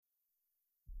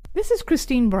This is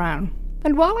Christine Brown,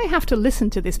 and while I have to listen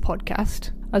to this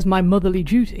podcast as my motherly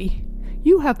duty,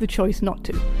 you have the choice not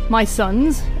to. My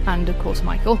sons, and of course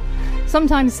Michael,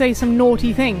 sometimes say some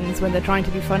naughty things when they're trying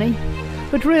to be funny,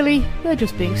 but really, they're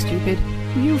just being stupid.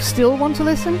 You still want to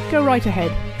listen? Go right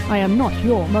ahead. I am not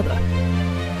your mother.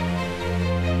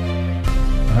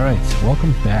 Alright,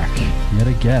 welcome back yet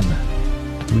again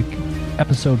to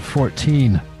episode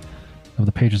 14 of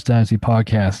the Patriots Dynasty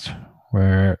podcast,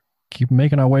 where keep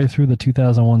making our way through the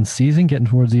 2001 season, getting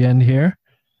towards the end here.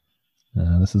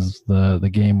 This is the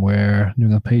game where New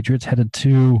England Patriots headed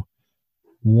to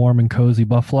warm and cozy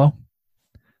Buffalo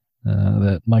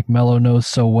that Mike Mello knows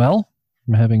so well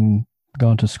from having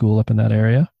gone to school up in that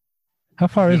area. How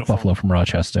far is Buffalo from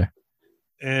Rochester?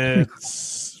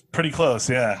 It's pretty close,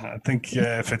 yeah. I think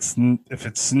if it's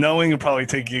snowing, it'll probably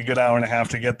take you a good hour and a half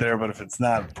to get there, but if it's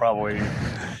not, you probably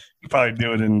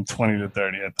do it in 20 to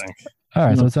 30, I think. All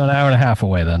right, so it's an hour and a half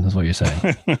away then, is what you're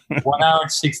saying. 1 hour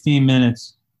and 16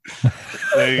 minutes.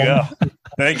 There you go.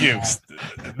 Thank you.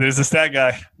 There's the stat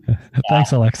guy.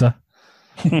 Thanks, Alexa.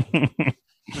 It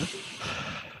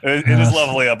is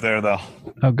lovely up there, though.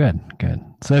 Oh, good.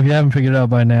 So if you haven't figured it out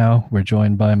by now, we're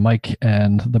joined by Mike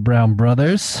and the Brown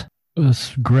brothers. It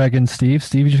was Greg and Steve.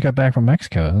 Steve, you just got back from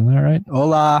Mexico, isn't that right?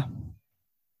 Hola.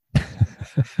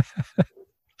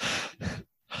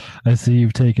 I see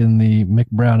you've taken the Mick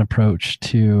Brown approach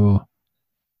to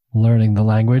learning the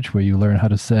language, where you learn how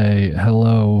to say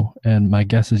hello, and my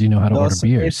guess is you know how to order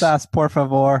beers. Esas, por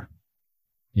favor.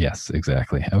 Yes,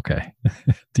 exactly. Okay.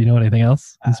 Do you know anything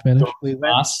else in Spanish?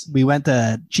 We went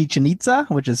to Chichen Itza,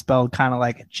 which is spelled kind of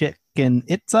like chicken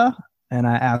itza, and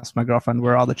I asked my girlfriend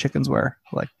where all the chickens were,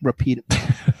 like repeatedly.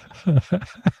 Oh,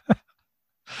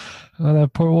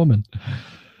 that poor woman.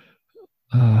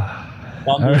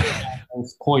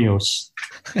 Pollos.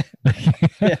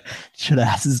 Yeah. Should have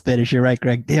asked in Spanish. You're right,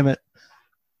 Greg. Damn it.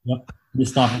 Yep.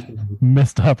 Missed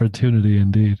Missed opportunity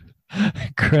indeed.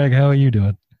 Craig, how are you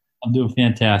doing? I'm doing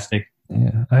fantastic.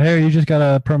 Yeah, I hear you just got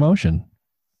a promotion.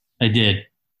 I did.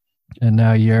 And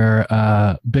now your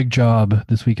big job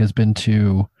this week has been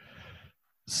to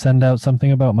send out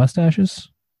something about mustaches?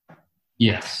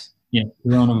 Yes. Yeah.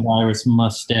 Coronavirus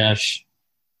mustache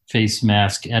face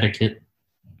mask etiquette.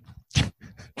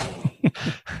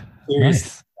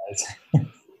 Nice.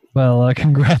 Well,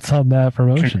 congrats on that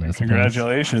promotion.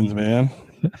 Congratulations, man.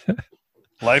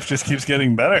 Life just keeps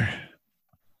getting better.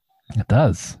 It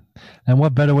does. And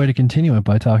what better way to continue it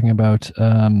by talking about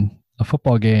a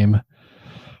football game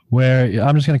where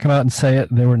I'm just going to come out and say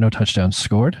it. There were no touchdowns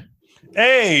scored.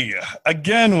 Hey,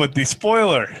 again with the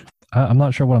spoiler. I'm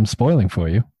not sure what I'm spoiling for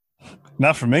you.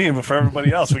 Not for me, but for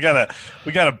everybody else. We gotta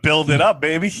build it up,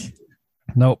 baby.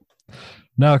 Nope.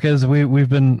 No, because we've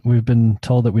been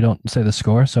told that we don't say the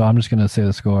score, so I'm just going to say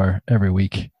the score every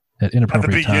week at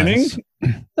inappropriate times.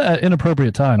 At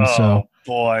inappropriate times. Oh, so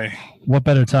boy, what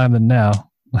better time than now?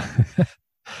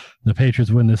 The Patriots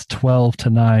win this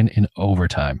 12-9 in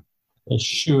overtime. A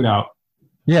shootout.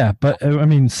 Yeah, but I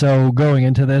mean, so going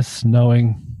into this,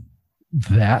 knowing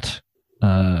that,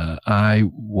 I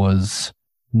was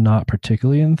not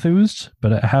particularly enthused,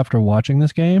 but after watching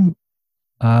this game,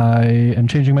 I am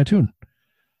changing my tune.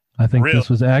 I think This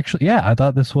was actually, I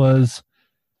thought this was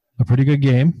a pretty good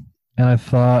game, and I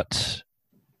thought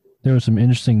there were some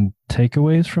interesting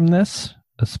takeaways from this,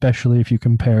 especially if you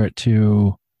compare it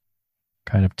to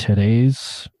kind of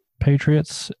today's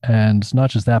Patriots, and not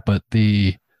just that, but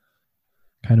the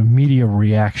kind of media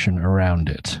reaction around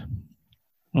it.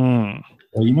 Well,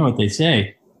 you know what they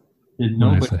say.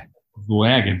 Nobody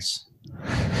wagons.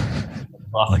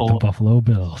 Like the Buffalo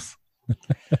Bills.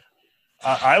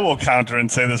 I will counter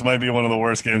and say this might be one of the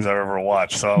worst games I've ever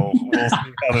watched. So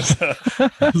we'll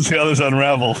see how this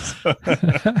unravels.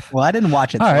 Well, I didn't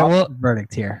watch it. So all right, well,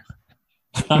 verdict here.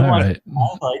 All right.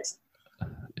 Highlights.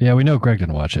 Yeah, we know Greg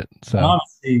didn't watch it. So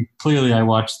honestly, clearly, I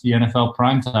watched the NFL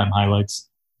primetime highlights.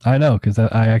 I know, because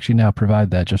I actually now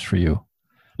provide that just for you.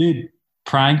 Dude,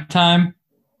 primetime,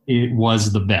 it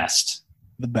was the best.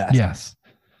 The best. Yes.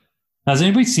 Has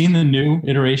anybody seen the new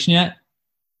iteration yet?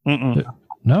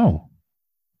 No.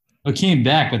 It came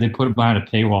back, but they put it behind a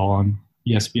paywall on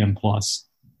ESPN Plus.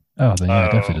 Oh, then I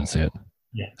definitely didn't see it.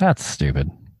 Yeah. That's stupid.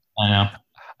 I know.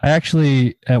 I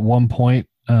actually, at one point,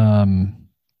 I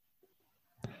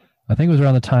think it was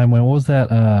around the time when, what was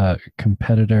that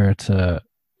competitor to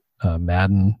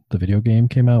Madden, the video game,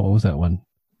 came out? What was that one?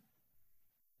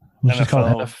 What's it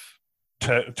called?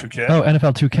 2K? Oh,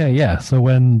 NFL 2K, yeah. So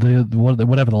when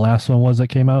whatever the last one was that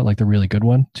came out, like the really good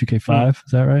one, 2K5,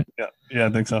 is that right? Yeah, I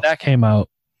think so. That came out.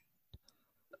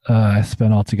 I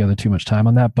spent altogether too much time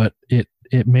on that, but it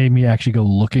made me actually go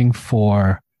looking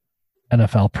for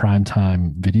NFL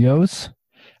primetime videos.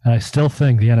 And I still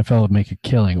think the NFL would make a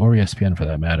killing, or ESPN for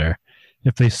that matter,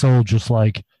 if they sold just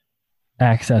like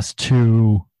access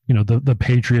to, the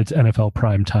Patriots NFL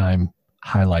primetime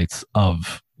highlights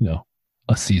of,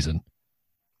 a season.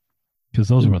 Because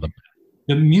those were the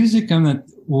music on that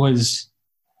was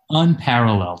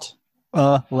unparalleled.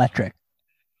 Electric.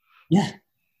 Yeah.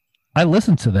 I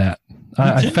listened to that.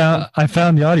 I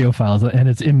found the audio files, and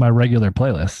it's in my regular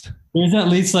playlist. There's at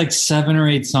least like 7 or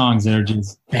 8 songs that are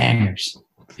just bangers.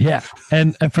 Yeah,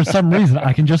 and for some reason,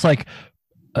 I can just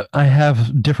I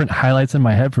have different highlights in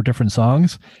my head for different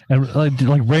songs, and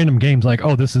like random games. Like,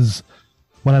 oh, this is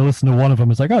when I listen to one of them.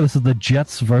 It's like, oh, this is the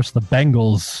Jets versus the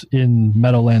Bengals in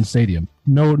Meadowlands Stadium.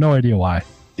 No idea why.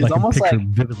 It's almost picture like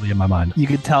vividly in my mind. You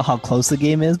could tell how close the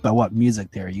game is by what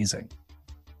music they're using.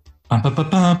 That's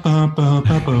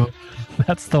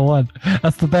the one.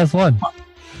 That's the best one.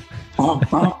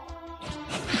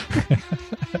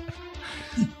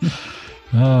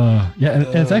 Yeah,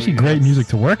 and it's actually great music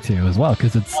to work to as well,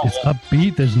 because it's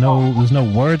upbeat. There's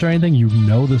no words or anything. You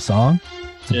know the song.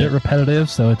 It's a bit repetitive,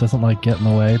 so it doesn't get in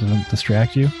the way, doesn't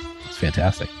distract you. It's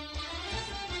fantastic.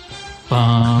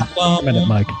 Recommend it,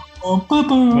 Mike. What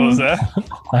was that?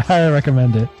 I highly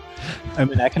recommend it. I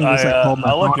mean, I can just hold my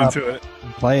I'll look phone into it.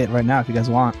 and play it right now if you guys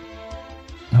want.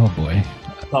 Oh boy.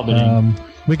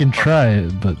 We can try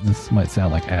it, but this might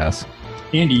sound like ass.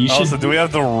 Andy, you should. Also, do we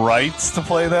have the rights to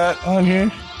play that on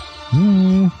here?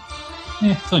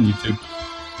 Yeah, it's on YouTube.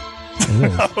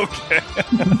 It is. Okay.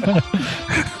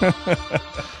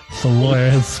 The lawyer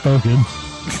has spoken.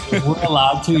 If we're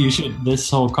allowed to, you should. This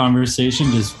whole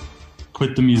conversation, just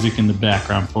put the music in the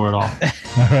background for it all.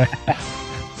 All right.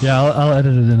 Yeah, I'll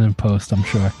edit it in post, I'm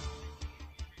sure.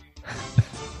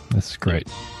 This is great.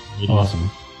 Awesome.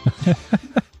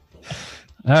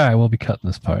 All right, we'll be cutting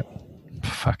this part.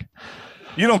 Fuck.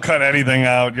 You don't cut anything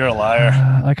out. You're a liar.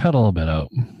 I cut a little bit out.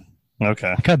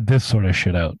 Okay. I cut this sort of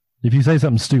shit out. If you say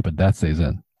something stupid, that stays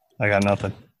in. I got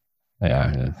nothing.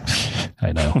 Yeah,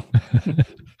 I know.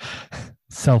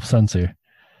 Self-censor.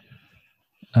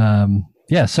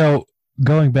 Yeah, so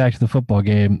going back to the football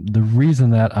game, the reason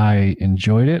that I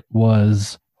enjoyed it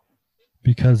was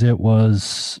because it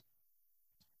was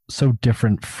so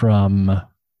different from,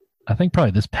 I think,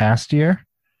 probably this past year,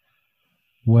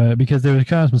 because there was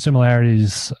kind of some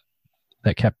similarities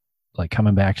that kept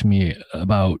coming back to me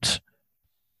about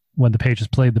when the Patriots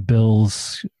played the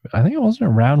Bills. I think it wasn't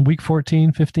around week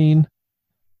 14, 15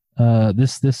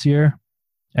 this year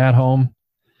at home,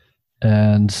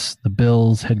 and the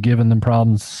Bills had given them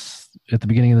problems at the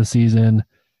beginning of the season, and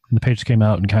the Patriots came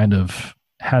out and kind of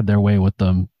had their way with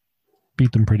them,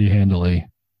 beat them pretty handily,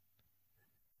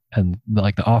 and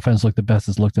the offense looked the best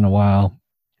it's looked in a while.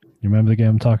 You remember the game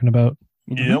I'm talking about?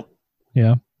 Yep.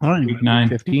 Yeah. I don't even know.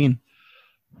 15.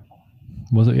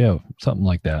 Was it? Yeah, something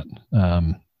like that.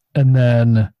 And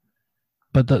then,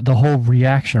 but the whole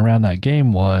reaction around that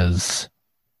game was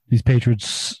these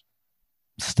Patriots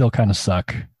still kind of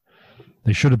suck.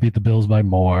 They should have beat the Bills by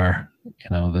more.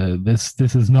 This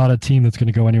is not a team that's going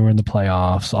to go anywhere in the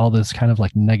playoffs. All this kind of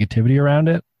negativity around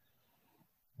it.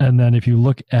 And then if you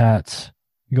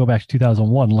go back to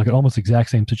 2001, look at almost the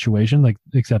exact same situation,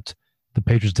 except the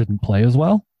Patriots didn't play as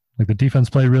well. The defense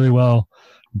played really well.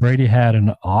 Brady had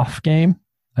an off game.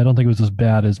 I don't think it was as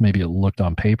bad as maybe it looked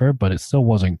on paper, but it still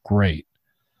wasn't great.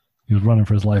 He was running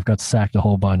for his life, got sacked a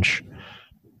whole bunch.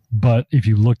 But if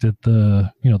you looked at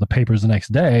the papers the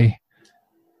next day,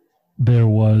 there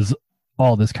was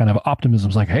all this kind of optimism.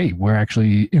 It's like, hey, we're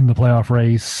actually in the playoff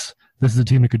race. This is a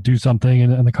team that could do something.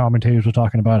 And the commentators were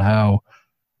talking about how,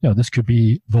 this could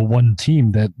be the one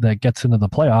team that gets into the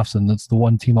playoffs, and it's the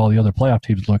one team all the other playoff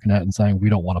teams are looking at and saying, we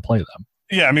don't want to play them.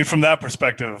 Yeah, I mean, from that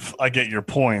perspective, I get your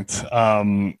point.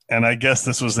 And I guess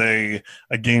this was a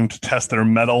game to test their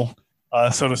mettle,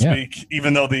 so to speak,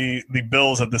 even though the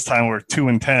Bills at this time were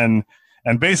 2-10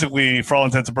 and basically, for all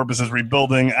intents and purposes,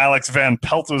 rebuilding. Alex Van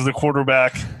Pelt was the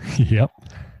quarterback. Yep.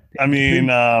 I mean,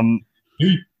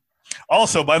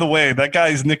 also, by the way, that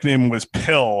guy's nickname was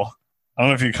Pill. I don't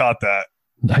know if you caught that.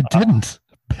 I didn't.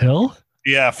 Pill?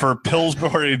 Yeah, for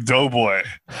Pillsbury Doughboy.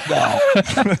 Wow.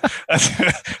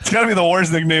 It's got to be the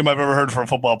worst nickname I've ever heard for a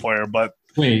football player, but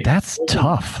wait, that's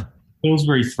tough.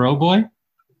 Pillsbury Throwboy?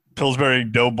 Pillsbury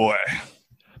Doughboy.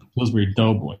 Pillsbury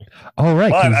Doughboy. Oh,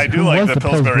 right. But I do like the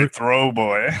Pillsbury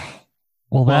Throwboy.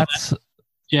 Well, that's...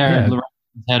 Jared Lorenzen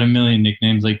had a million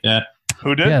nicknames like that.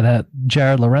 Who did? Yeah, that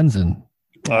Jared Lorenzen.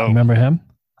 Oh. Remember him?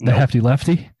 The Nope. hefty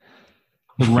lefty?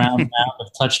 The round map of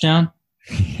touchdown.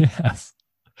 Yes.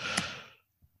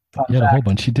 Fun He had a fact, whole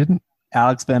bunch. He didn't.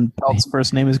 Alex Van Pelt's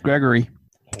first name is Gregory.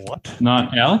 What?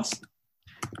 Not Alex?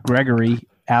 Gregory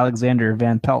Alexander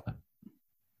Van Pelt.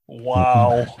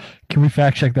 Wow. Can we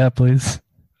fact check that, please?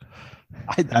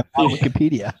 I'm on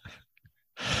Wikipedia.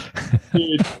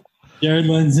 Dude, Jared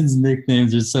Lenson's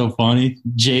nicknames are so funny.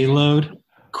 J-Load,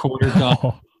 Quarter Dog,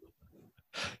 Oh,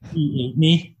 He Ate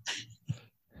Me,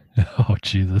 oh,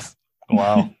 Jesus.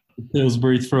 Wow.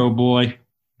 Pillsbury Throw Boy,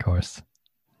 Of course.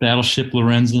 Battleship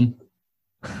Lorenzen.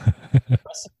 Rest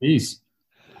in peace.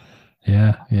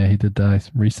 Yeah, he did die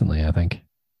recently, I think.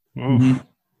 Oof.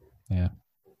 Yeah.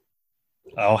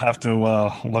 I'll have to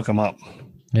look him up.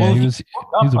 Yeah, Well, he was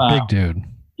a big dude.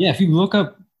 Yeah, if you look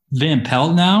up Van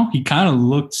Pelt now, he kind of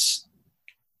looks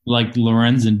like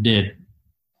Lorenzen did.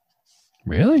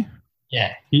 Really?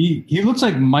 Yeah, he looks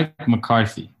like Mike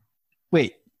McCarthy.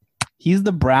 Wait, he's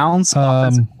the Browns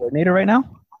offensive coordinator right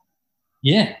now?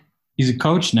 Yeah, he's a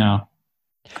coach now.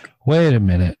 Wait a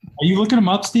minute. Are you looking him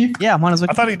up, Steve? Yeah, I'm on his I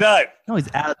thought he died. No, he's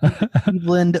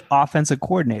Cleveland offensive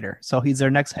coordinator. So he's their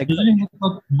next head coach. Doesn't he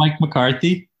look like Mike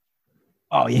McCarthy?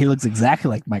 Oh, yeah, he looks exactly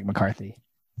like Mike McCarthy.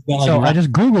 He's got, like, So I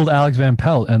just Googled Alex Van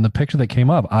Pelt, and the picture that came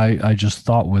up, I just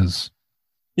thought was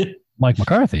Mike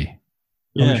McCarthy.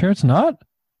 Are yeah. you sure it's not?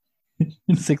 6'1",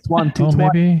 Oh, 220.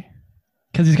 maybe.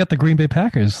 Because he's got the Green Bay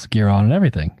Packers gear on and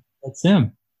everything. That's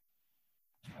him.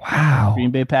 Wow.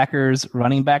 Green Bay Packers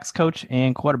running backs coach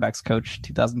and quarterbacks coach,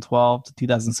 2012 to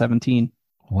 2017.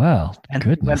 Well, And he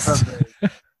went goodness. from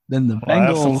then the Well, I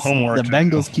have some Bengals, homework the to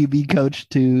Bengals QB coach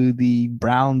to the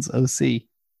Browns OC.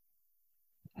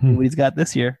 Hmm. What he's got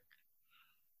this year?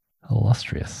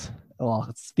 Illustrious.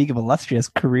 Well, speak of illustrious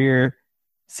career,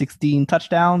 16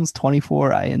 touchdowns,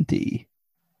 24 INT.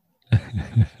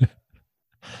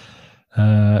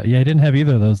 Yeah, he didn't have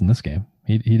either of those in this game.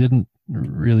 He didn't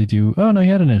really do. Oh no, he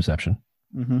had an interception.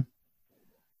 Mm-hmm.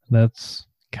 That's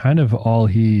kind of all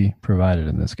he provided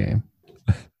in this game.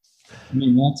 I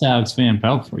mean, that's Alex Van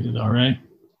Pelt for you, though, right?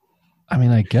 I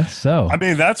mean, I guess so. I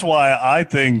mean, that's why I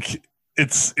think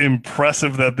it's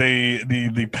impressive that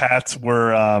the Pats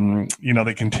were,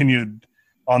 they continued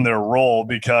on their roll,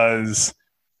 because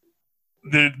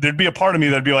there'd be a part of me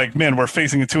that'd be like, man, we're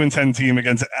facing a 2-10 team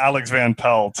against Alex Van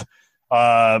Pelt.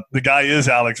 The guy is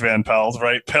Alex Van Pelt,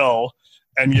 right? Pill.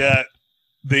 And yet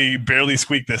they barely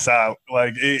squeaked this out.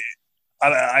 Like,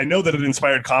 I know that it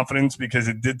inspired confidence because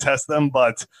it did test them,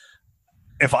 but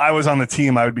if I was on the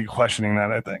team, I would be questioning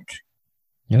that, I think.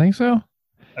 You think so?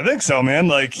 I think so, man.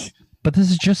 Like, But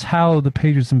this is just how the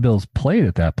Patriots and Bills played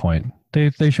at that point.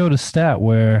 They showed a stat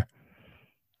where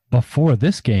before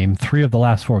this game, 3 of the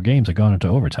last 4 games had gone into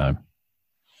overtime.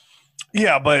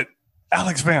 yeah, but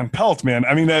Alex Van Pelt, man.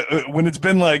 I mean, when it's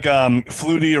been like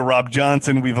Flutie or Rob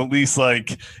Johnson, we've at least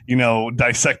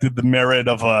dissected the merit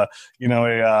of a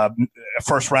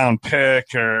first round pick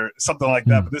or something like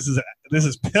that. But this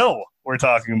is Pill we're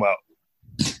talking about.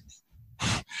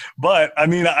 But I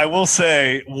mean, I will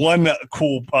say one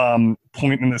cool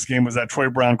point in this game was that Troy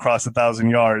Brown crossed 1,000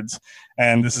 yards,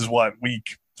 and this is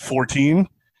week 14.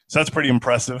 So that's pretty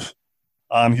impressive.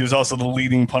 He was also the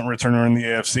leading punt returner in the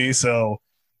AFC. So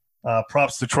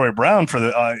props to Troy Brown for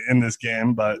in this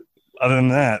game. But other than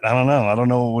that, I don't know. I don't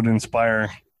know what would inspire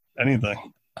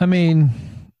anything. I mean,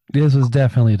 this was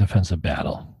definitely a defensive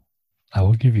battle. I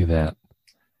will give you that.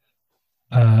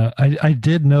 I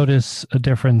did notice a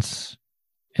difference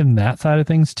in that side of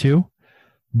things too.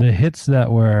 The hits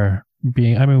that were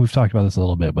we've talked about this a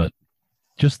little bit, but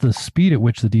just the speed at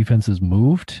which the defenses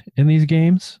moved in these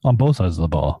games on both sides of the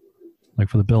ball, like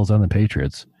for the Bills and the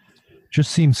Patriots,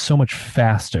 just seems so much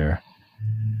faster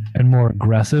and more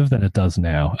aggressive than it does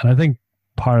now. And I think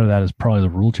part of that is probably the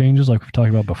rule changes, like we've talked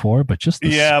about before. But just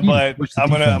but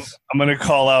I'm gonna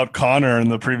call out Connor in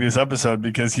the previous episode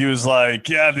because he was like,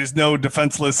 "Yeah, there's no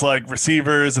defenseless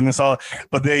receivers and this all,"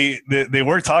 but they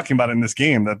were talking about it in this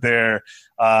game that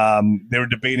they were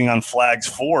debating on flags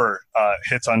for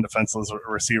hits on defenseless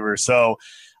receivers. So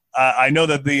I know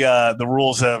that the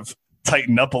rules have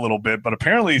tightened up a little bit, but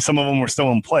apparently some of them were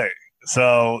still in play.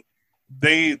 So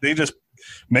they just.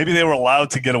 Maybe they were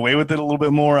allowed to get away with it a little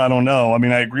bit more. I don't know. I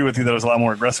mean, I agree with you that it was a lot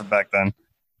more aggressive back then.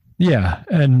 Yeah,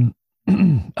 and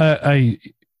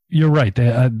you're right.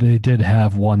 They did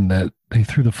have one that they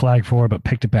threw the flag for, but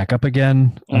picked it back up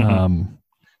again.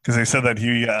 Because they said that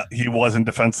he wasn't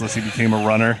defenseless. He became a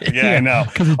runner. Yeah, I know.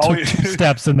 Because he took 2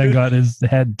 steps and then got his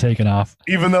head taken off.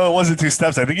 Even though it wasn't 2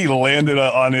 steps, I think he landed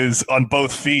on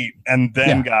both feet and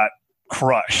then got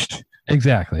crushed.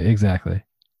 Exactly.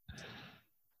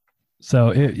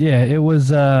 So it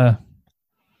was. I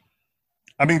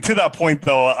mean, to that point,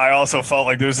 though, I also felt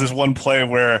like there's this one play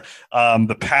where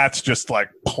the Pats just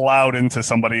plowed into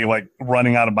somebody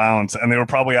running out of bounds, and they were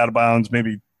probably out of bounds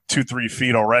maybe 2-3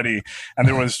 feet already, and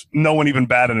there was no one even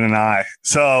batted an eye.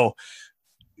 So,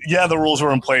 yeah, the rules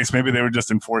were in place. Maybe they were just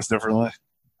enforced differently.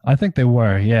 I think they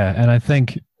were, yeah. And I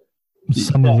think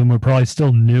some of them were probably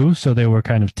still new, so they were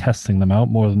kind of testing them out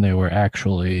more than they were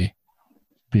actually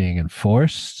being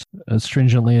enforced as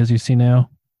stringently as you see now.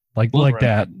 Like Right.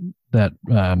 that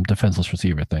defenseless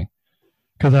receiver thing.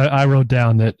 Because I wrote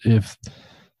down that if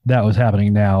that was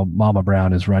happening now, Mama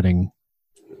Brown is writing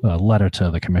a letter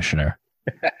to the commissioner.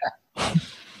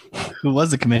 Who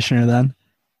was the commissioner then?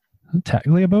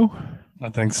 Tagliabue? I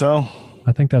think so.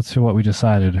 I think that's what we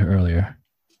decided earlier.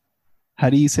 How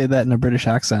do you say that in a British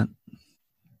accent?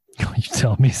 You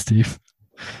tell me, Steve.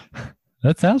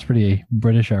 That sounds pretty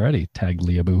British already,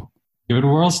 Tagliabue. Give it a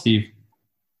whirl, Steve.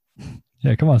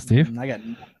 Yeah, come on, Steve. I got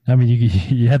I mean,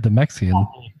 you had the Mexican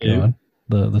going,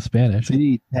 the Spanish.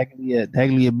 see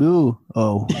Tagliabue.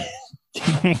 Oh,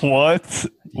 What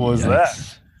was that?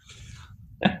 Yikes.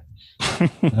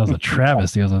 That was a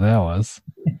travesty, was what that was.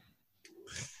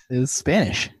 it was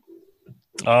Spanish.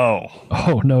 Oh,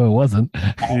 Oh, no, it wasn't.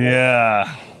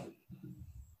 yeah.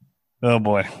 Oh,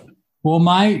 boy. Well,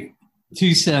 my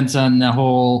 2 cents on the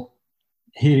whole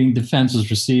hitting defenseless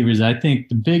receivers, I think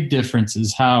the big difference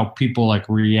is how people like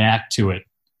react to it.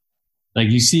 Like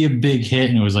you see a big hit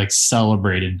and it was like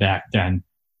celebrated back then.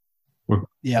 Where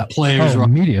Yeah. the players were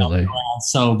Immediately. around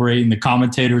celebrating, the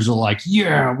commentators are like,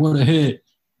 yeah, what a hit.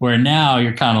 Where now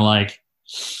you're kind of like,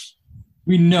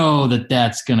 we know that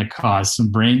that's going to cause some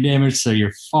brain damage, so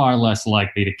you're far less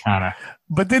likely to kind of.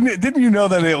 But didn't you know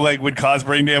that it like would cause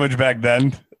brain damage back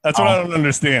then? That's what I don't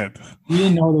understand. We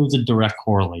didn't know there was a direct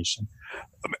correlation.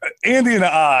 Andy and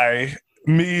I,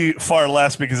 me far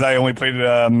less because I only played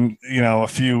a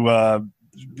few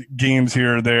games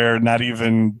here or there, not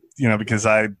even because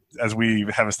I, as we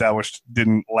have established,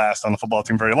 didn't last on the football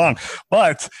team very long.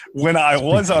 But when I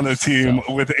was on the team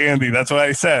with Andy, that's what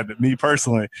I said, me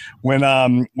personally. When I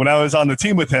was on the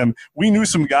team with him, we knew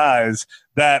some guys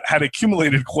that had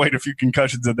accumulated quite a few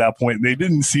concussions at that point. They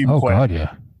didn't seem Oh, quite. God,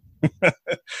 yeah.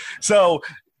 So,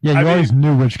 Yeah, you always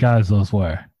knew which guys those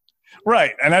were.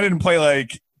 right. And I didn't play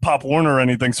like Pop Warner or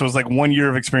anything. So it was like 1 year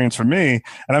of experience for me.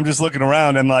 And I'm just looking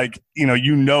around and like,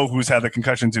 who's had the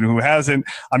concussions and who hasn't.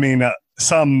 I mean,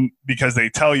 some because they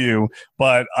tell you,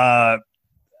 but I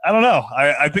don't know.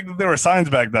 I think that there were signs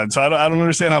back then. So I don't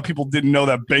understand how people didn't know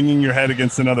that banging your head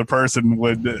against another person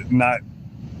would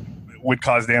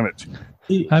cause damage.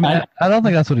 I mean, I don't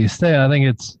think that's what he's saying. I think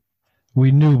it's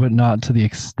we knew, but not to the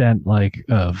extent like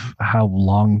of how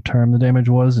long term the damage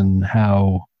was and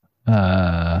how.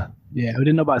 Yeah, we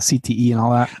didn't know about CTE and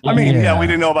all that. I mean, Yeah. we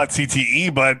didn't know about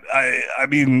CTE, but I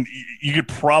mean, you could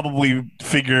probably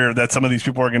figure that some of these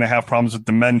people are going to have problems with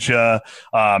dementia,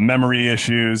 memory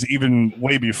issues, even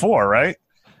way before, right?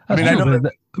 I mean, I know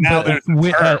that now there's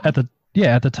a term.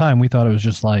 at the time we thought it was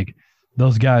just like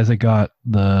those guys that got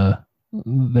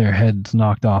their heads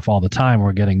knocked off all the time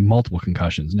were getting multiple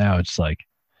concussions. Now it's like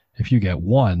if you get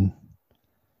one.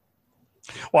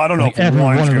 Well, I don't know Like if every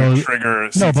one's one of going to those- trigger.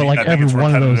 No, but CTE. like I think every it's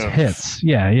one of those repetitive. hits.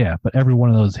 Yeah. But every one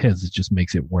of those hits, it just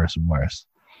makes it worse and worse.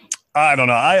 I don't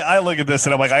know. I look at this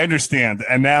and I'm like, I understand.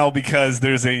 And now because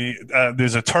there's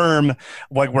a term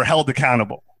like we're held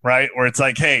accountable, right? Where it's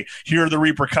like, hey, here are the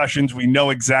repercussions. We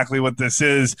know exactly what this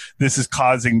is. This is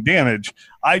causing damage.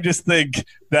 I just think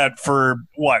that for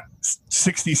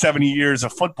 60, 70 years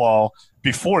of football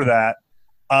before that,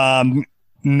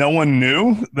 no one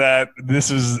knew that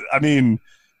this is, I mean,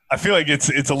 I feel like it's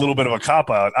a little bit of a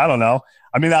cop-out. I don't know.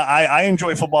 I mean, I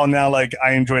enjoy football now like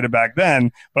I enjoyed it back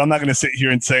then, but I'm not going to sit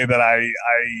here and say that I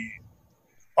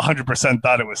 100%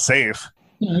 thought it was safe.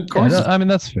 Yeah, of course. I mean,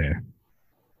 that's fair.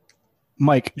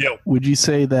 Mike, Yo. would you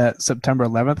say that September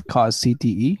 11th caused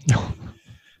CTE?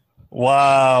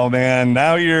 Wow, man.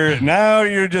 Now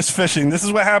you're just fishing. This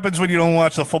is what happens when you don't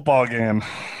watch the football game.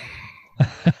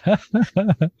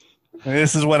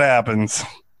 This is what happens.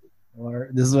 Or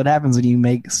this is what happens when you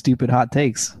make stupid hot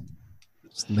takes.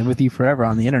 Just live with you forever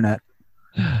on the internet.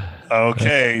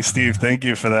 Okay, Steve, thank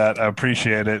you for that. I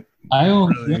appreciate it. I don't.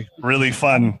 Really, really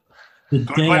fun. The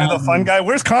Go day invite the I- fun guy.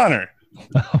 Where's Connor?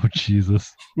 Oh,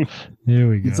 Jesus. Here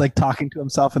we go. It's like talking to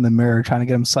himself in the mirror, trying to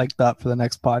get him psyched up for the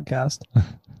next podcast.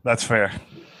 That's fair.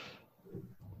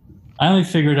 I only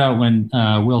figured out when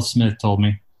Will Smith told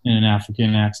me in an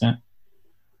African accent.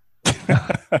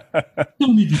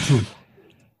 Tell me the truth.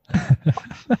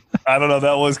 I don't know.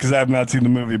 That was because I have not seen the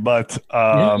movie, but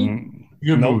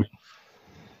Good Nope. movie.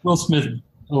 Will Smith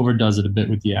overdoes it a bit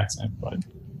with the accent, but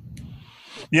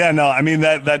yeah, no, I mean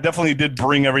that definitely did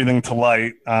bring everything to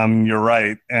light. You're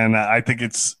right, and I think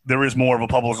there is more of a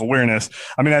public awareness.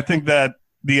 I mean, I think that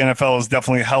the NFL is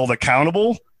definitely held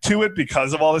accountable to it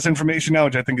because of all this information now,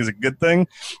 which I think is a good thing.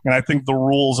 And I think the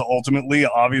rules ultimately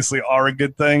obviously are a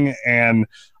good thing. And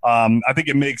I think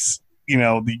it makes,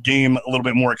 the game a little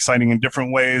bit more exciting in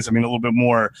different ways. I mean, a little bit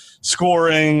more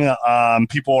scoring.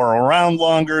 People are around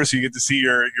longer, so you get to see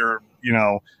your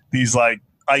these like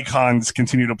icons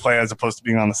continue to play as opposed to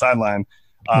being on the sideline.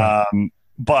 Right.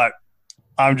 But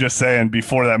I'm just saying,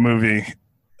 before that movie,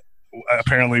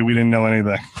 apparently we didn't know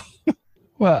anything.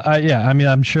 Well,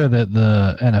 I'm sure that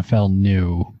the NFL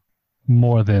knew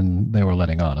more than they were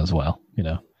letting on as well.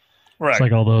 Right. It's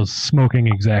like all those smoking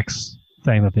execs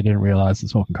saying that they didn't realize that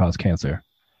smoking caused cancer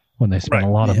when they spent a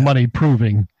lot of money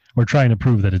proving or trying to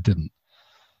prove that it didn't,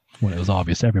 when it was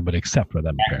obvious to everybody except for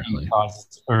them, apparently.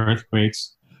 Causes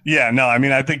earthquakes. Yeah, no, I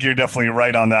mean, I think you're definitely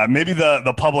right on that. Maybe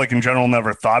the public in general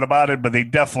never thought about it, but they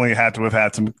definitely had to have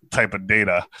had some type of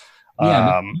data.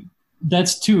 Yeah,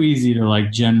 that's too easy to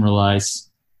like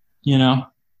generalize.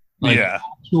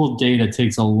 Actual data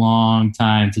takes a long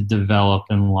time to develop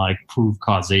and like prove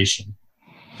causation.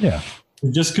 Yeah.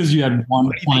 Just because you had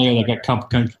one player that got a couple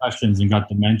concussions and got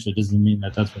dementia doesn't mean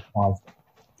that that's what caused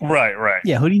it. Right.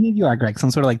 Yeah, who do you think you are, Greg?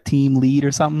 Some sort of like team lead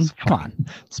or something? Come on.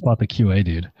 Spot the QA,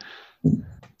 dude.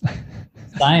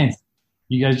 Science.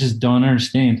 You guys just don't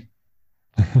understand.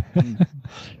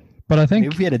 But I think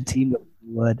maybe if we had a team that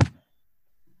would.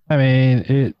 I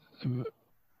mean,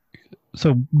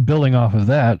 so building off of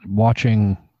that,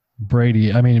 watching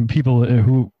Brady, I mean, people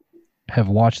who have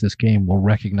watched this game will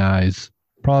recognize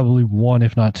probably one,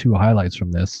 if not two, highlights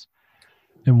from this.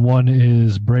 And one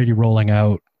is Brady rolling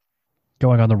out,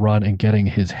 going on the run, and getting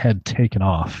his head taken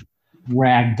off.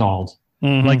 Ragdolled.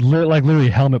 Mm-hmm. Like literally,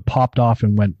 helmet popped off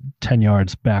and went 10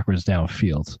 yards backwards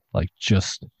downfield. Like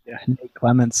just. Yeah, Nate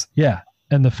Clements. Yeah.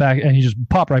 And he just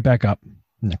popped right back up,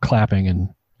 and clapping and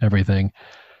everything.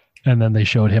 And then they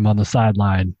showed him on the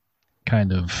sideline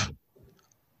kind of,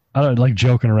 like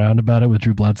joking around about it with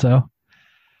Drew Bledsoe.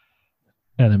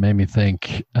 And it made me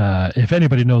think, if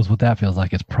anybody knows what that feels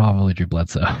like, it's probably Drew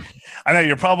Bledsoe. I know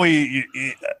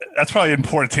that's probably in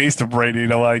poor taste of Brady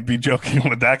to like be joking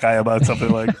with that guy about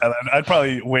something like that. I'd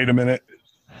probably wait a minute.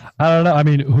 I don't know. I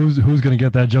mean, who's going to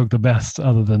get that joke the best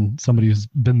other than somebody who's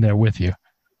been there with you?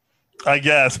 I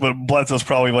guess, but Bledsoe's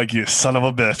probably like, you son of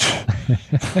a bitch.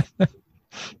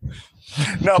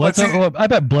 No, Bledsoe, I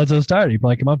bet Bledsoe's tired. He'd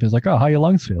probably come up. He's like, "Oh, how your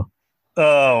lungs feel?"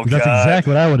 Oh, that's God.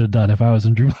 exactly what I would have done if I was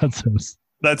in Drew Bledsoe's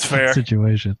That's fair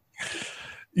situation.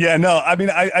 Yeah, no, I mean,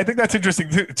 I think that's interesting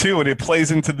too, and it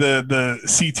plays into the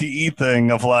CTE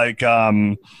thing of like,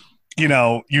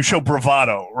 you show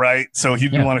bravado, right? So he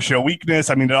didn't want to show weakness.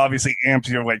 I mean, it obviously amps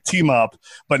your like team up,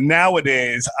 but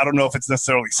nowadays, I don't know if it's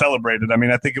necessarily celebrated. I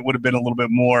mean, I think it would have been a little bit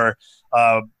more,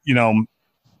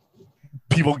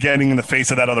 people getting in the face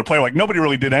of that other player. Like nobody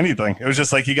really did anything. It was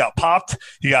just like he got popped,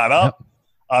 he got up,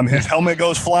 his helmet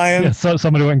goes flying. Yeah, so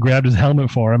somebody went and grabbed his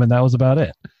helmet for him, and that was about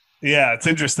it. Yeah, it's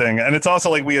interesting. And it's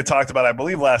also like we had talked about, I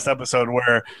believe, last episode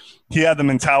where he had the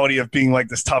mentality of being like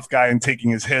this tough guy and taking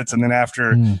his hits. And then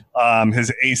after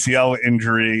his ACL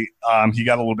injury, he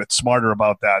got a little bit smarter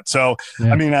about that. So,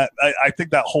 I mean, I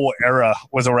think that whole era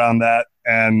was around that.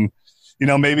 And,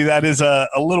 maybe that is a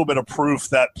little bit of proof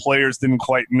that players didn't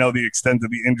quite know the extent of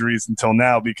the injuries until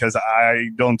now, because I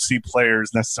don't see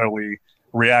players necessarily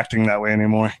reacting that way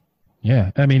anymore.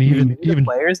 Yeah, I mean, even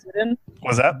players didn't.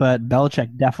 Was that? But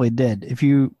Belichick definitely did.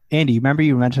 Andy, remember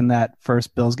you mentioned that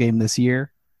first Bills game this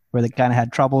year where they kind of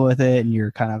had trouble with it, and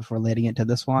you're kind of relating it to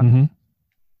this one.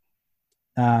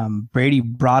 Mm-hmm. Brady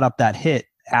brought up that hit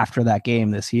after that game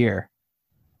this year.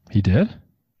 He did?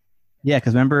 Yeah,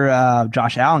 because remember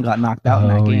Josh Allen got knocked out in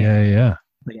that game. Yeah.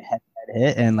 Like a head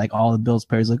hit, and like all the Bills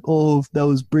players like, oh, if that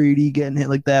was Brady getting hit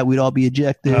like that, we'd all be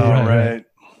ejected. Oh, right.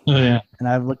 Oh, yeah. And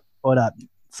I've looked it up.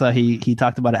 So he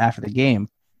talked about it after the game.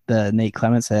 The Nate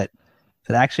Clements hit.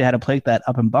 That I actually had to play that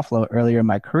up in Buffalo earlier in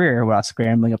my career where I was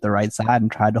scrambling up the right side and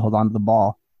tried to hold on to the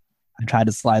ball. I tried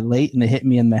to slide late, and it hit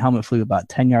me, and my helmet flew about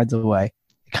 10 yards away.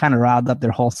 It kind of riled up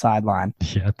their whole sideline.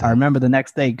 Yeah, I remember the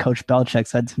next day, Coach Belichick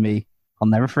said to me, I'll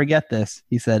never forget this.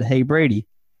 He said, hey, Brady,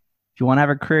 if you want to have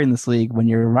a career in this league, when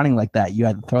you're running like that, you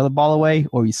either throw the ball away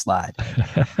or you slide.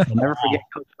 I'll never forget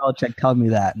Coach Belichick telling me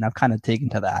that, and I've kind of taken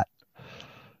to that.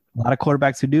 A lot of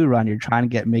quarterbacks who do run, you're trying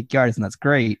to make yards, and that's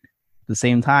great. At the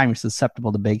same time, you're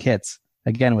susceptible to big hits.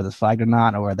 Again, whether it's flagged or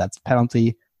not, or whether that's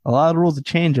penalty. A lot of the rules have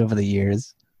changed over the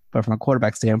years, but from a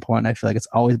quarterback standpoint, I feel like it's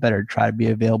always better to try to be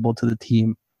available to the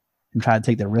team and try to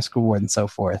take the risk reward and so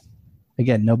forth.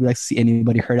 Again, nobody likes to see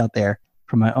anybody hurt out there.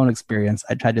 From my own experience,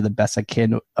 I try to do the best I can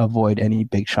to avoid any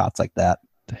big shots like that.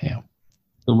 Damn.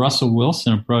 the Russell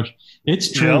Wilson approach.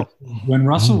 It's true. Yep. When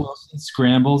Russell Wilson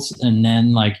scrambles and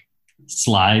then like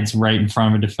slides right in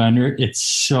front of a defender, it's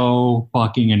so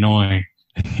fucking annoying.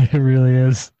 It really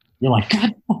is. You're like,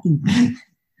 God fucking.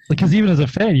 Because even as a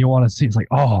fan, you want to see, it's like,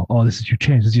 oh, this is your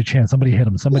chance. This is your chance. Somebody hit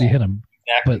him. Somebody hit him.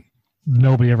 Exactly. But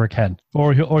nobody ever can.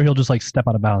 Or he'll just like step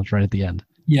out of bounds right at the end.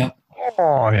 Yep.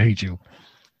 Oh, I hate you.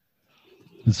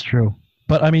 It's true.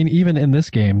 But I mean, even in this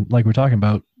game, like we're talking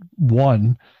about,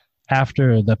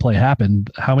 after the play happened,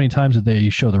 how many times did they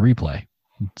show the replay?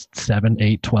 7,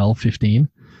 8, 12, 15?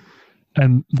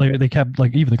 And they kept,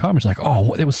 like, even the comments like,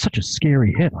 oh, it was such a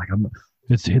scary hit. Like,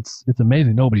 it's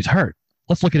amazing nobody's hurt.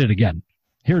 Let's look at it again.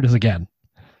 Here it is again.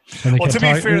 Well, to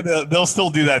be fair, they'll still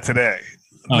do that today.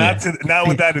 Not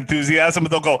with that enthusiasm,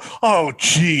 but they'll go, oh,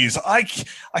 geez, I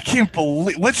can't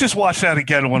believe. Let's just watch that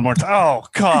again one more time. Oh,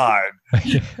 God.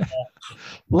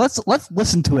 Let's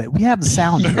listen to it. We have the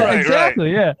sound. Right,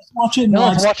 exactly. Yeah.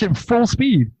 Let's watch it full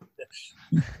speed.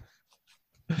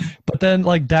 But then,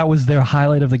 like, that was their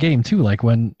highlight of the game too. Like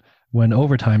when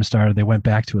overtime started, they went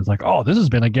back to it. It's like, oh, this has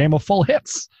been a game of full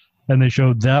hits, and they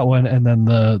showed that one, and then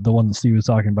the one that Steve was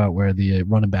talking about, where the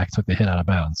running back took the hit out of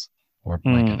bounds, or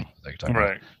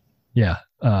right. Yeah.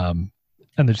 And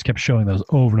they just kept showing those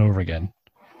over and over again.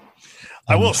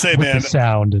 I will say, man, the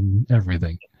sound and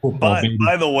everything. By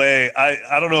the way,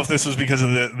 I don't know if this was because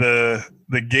of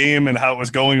the game and how it was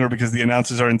going, or because the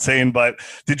announcers are insane, but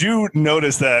did you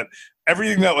notice that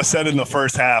everything that was said in the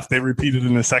first half, they repeated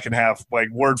in the second half, like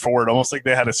word for word, almost like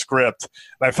they had a script?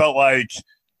 And I felt like,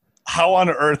 how on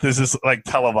earth is this like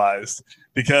televised?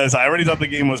 Because I already thought the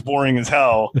game was boring as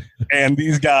hell, and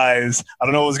these guys, I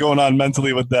don't know what was going on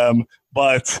mentally with them,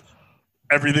 but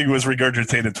everything was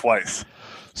regurgitated twice.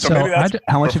 So maybe that's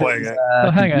how much of it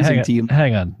is,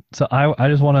 hang on. So I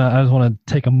just want to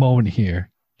take a moment here,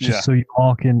 just so you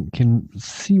all can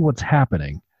see what's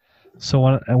happening. So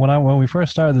when we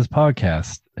first started this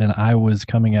podcast, and I was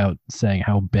coming out saying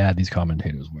how bad these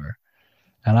commentators were,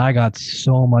 and I got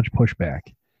so much pushback,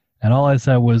 and all I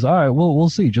said was, all right, we'll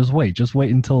see. Just wait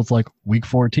until it's like week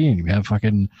 14. We have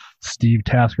fucking Steve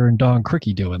Tasker and Don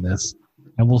Criqui doing this,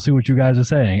 and we'll see what you guys are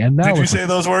saying. And now, did you say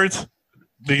those words?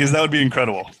 Because that would be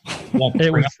incredible.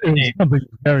 It was something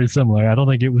very similar. I don't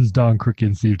think it was Don Criqui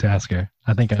and Steve Tasker.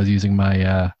 I think I was using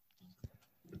my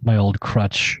my old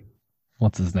crutch.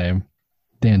 What's his name?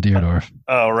 Dan Deerdorf.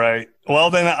 Oh, right. Well,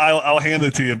 then I'll hand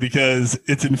it to you because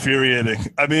it's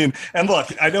infuriating. I mean, and look,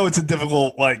 I know it's a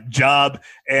difficult job,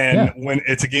 and when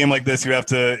it's a game like this, you have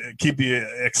to keep the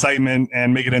excitement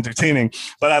and make it entertaining.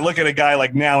 But I look at a guy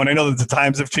like now, and I know that the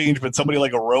times have changed, but somebody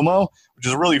like a Romo, which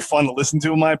is really fun to listen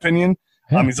to, in my opinion.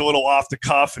 He's a little off the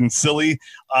cuff and silly.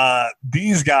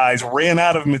 These guys ran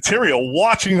out of material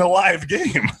watching the live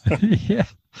game. Yeah.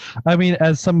 I mean,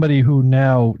 as somebody who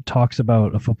now talks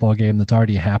about a football game that's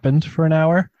already happened for an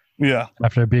hour,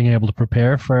 after being able to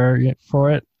prepare for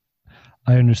it,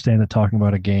 I understand that talking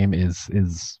about a game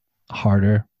is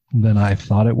harder than I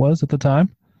thought it was at the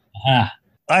time.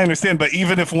 I understand, but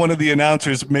even if one of the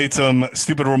announcers made some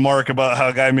stupid remark about how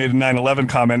a guy made a 9/11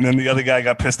 comment, and then the other guy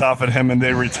got pissed off at him and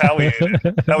they retaliated,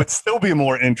 that would still be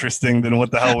more interesting than what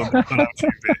the hell would be put on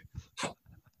TV.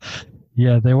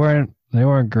 Yeah, they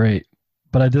weren't great.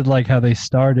 But I did like how they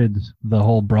started the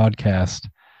whole broadcast.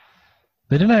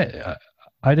 They didn't.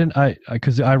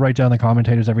 Because I write down the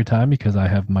commentators every time because I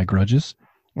have my grudges.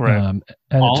 Right. And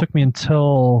it took me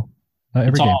until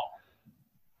every game.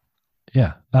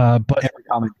 Yeah. But every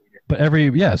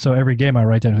commentator. So every game I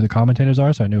write down who the commentators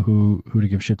are, so I know who to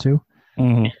give shit to.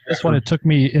 Mm-hmm. This one, it took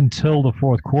me until the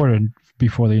fourth quarter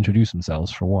before they introduced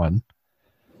themselves. For one.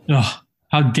 Oh,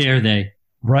 how dare they!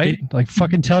 Right? Like,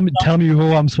 fucking tell me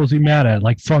who I'm supposed to be mad at,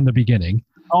 like, from the beginning.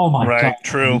 Oh, my God.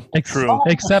 True.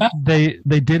 Except they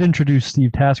did introduce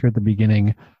Steve Tasker at the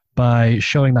beginning by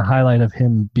showing the highlight of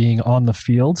him being on the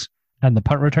field, and the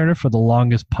punt returner for the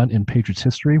longest punt in Patriots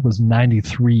history was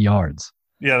 93 yards.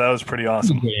 Yeah, that was pretty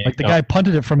awesome. Like, the guy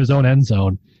punted it from his own end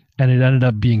zone, and it ended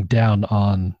up being down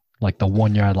on, like, the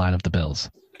 1 yard line of the Bills.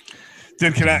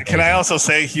 Dude, can I also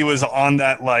say he was on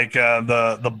that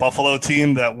the Buffalo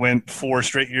team that went 4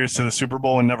 straight years to the Super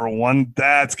Bowl and never won?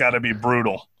 That's got to be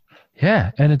brutal.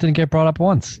 Yeah, and it didn't get brought up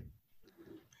once.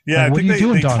 Yeah, like, I think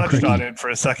they touched on it for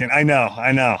a second. I know.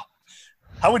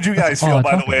 How would you guys feel,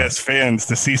 by the way, as fans,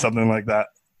 to see something like that?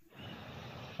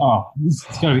 Oh, it's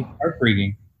got to be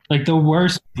heartbreaking. Like, the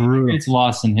worst Patriots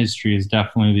loss in history is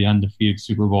definitely the undefeated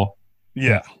Super Bowl.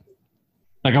 Yeah.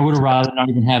 Like, I would have rather not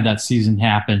even have that season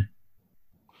happen.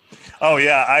 Oh,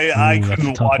 yeah. I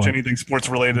couldn't watch anything sports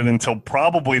related until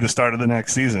probably the start of the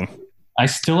next season. I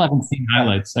still haven't seen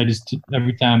highlights. I just,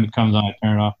 every time it comes on, I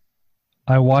turn it off.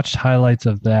 I watched highlights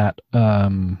of that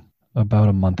about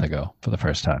a month ago for the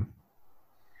first time.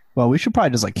 Well, we should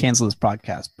probably just like cancel this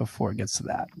podcast before it gets to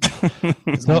that.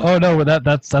 So, no,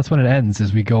 that's when it ends.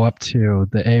 Is we go up to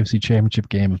the AFC Championship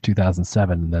game of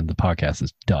 2007, and then the podcast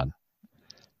is done.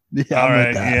 Yeah, All I'm with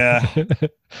right, that. yeah.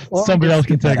 Or Somebody just else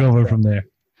can skip that take over episode. from there.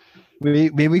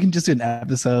 Maybe we can just do an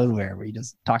episode where we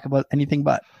just talk about anything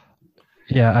but.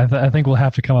 Yeah, I think we'll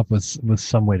have to come up with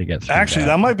some way to get through Actually,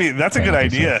 that's a good Yeah,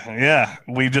 idea. Yeah,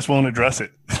 we just won't address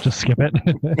it. Just skip it.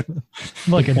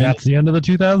 Look, and that's the end of the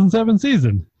 2007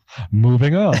 season.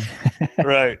 Moving on.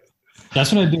 Right.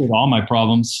 That's what I do with all my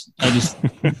problems. I just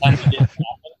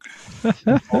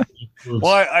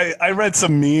Well, I read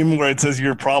some meme where it says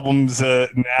your problems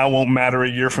now won't matter a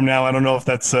year from now. I don't know if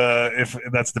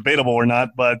that's debatable or not,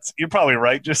 but you're probably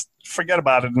right. Just forget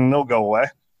about it and they'll go away.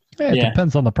 Yeah, it Yeah.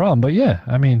 depends on the problem, but yeah,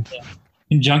 I mean,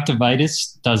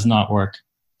 conjunctivitis does not work.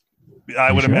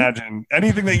 I would sure? imagine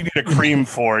anything that you need a cream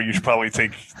for, you should probably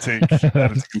take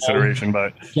that into consideration.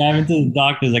 But Driving to the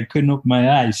doctors, I couldn't open my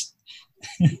eyes.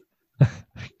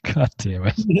 God damn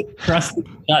it. Trust the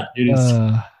shot, dude.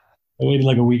 I waited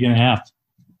like a week and a half.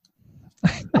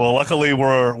 well, luckily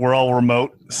we're all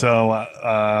remote, so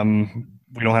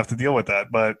we don't have to deal with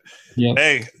that. But Yep.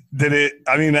 hey, did it?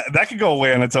 I mean, that could go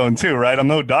away on its own too, right? I'm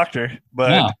no doctor, but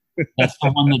No, that's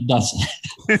the one that doesn't.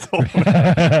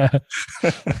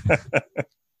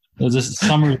 It was just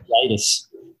summeritis.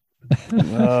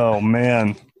 oh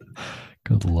man.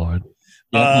 Good Lord.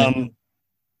 Oh,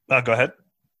 go ahead.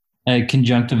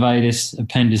 Conjunctivitis,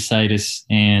 appendicitis,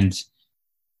 and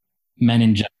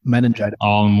Meningitis.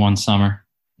 all in one summer.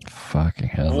 Fucking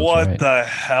hell. that's What right. the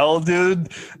hell,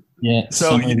 dude? Yeah.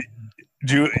 So, summer-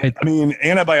 I mean,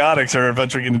 antibiotics are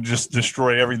eventually going to just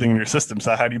destroy everything in your system.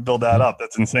 So, how do you build that up?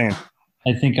 That's insane.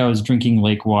 I think I was drinking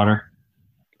lake water.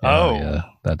 Oh. Yeah,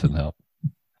 that didn't help.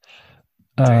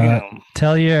 Damn.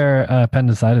 Tell your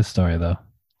appendicitis story, though.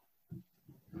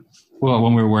 Well,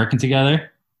 when we were working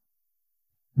together.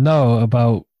 No,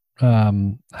 about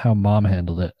how mom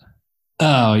handled it.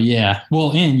 Oh yeah.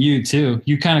 Well, and you too.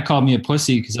 You kind of called me a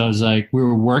pussy because I was like, we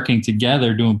were working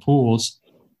together doing pools,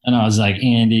 and I was like,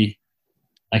 Andy,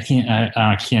 I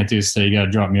can't do this today. You got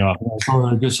to drop me off. I'm like, all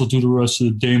right, I guess I'll do the rest of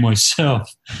the day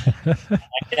myself. I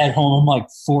get home, I'm like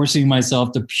forcing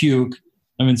myself to puke.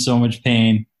 I'm in so much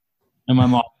pain, and my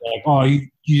mom's like, "Oh, you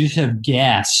just have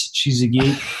gas." She's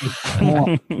like,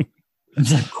 "Corn."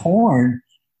 It's like corn.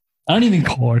 I don't even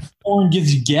Corn. corn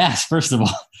gives you gas, first of all.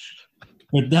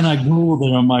 But then I Googled it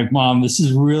and I'm like, Mom, this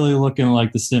is really looking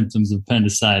like the symptoms of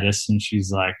appendicitis. And she's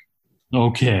like,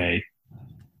 okay.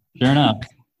 Sure enough,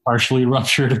 partially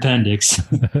ruptured appendix.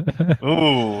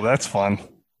 Ooh, that's fun.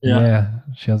 Yeah.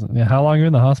 She hasn't. Yeah. How long are you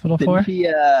in the hospital for? Didn't he,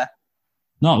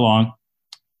 Not long.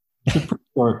 It's a pretty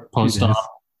short post-op.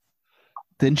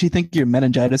 didn't she think your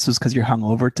meningitis was because you're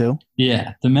hungover too?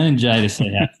 Yeah, the meningitis I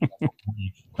had.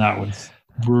 That was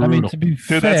brutal. I mean, to be Dude,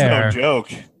 fair, that's no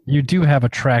joke. you do have a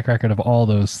track record of all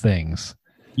those things.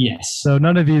 yes. So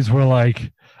none of these were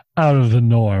like out of the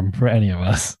norm for any of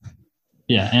us,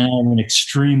 Yeah, and I have an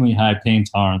extremely high pain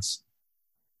tolerance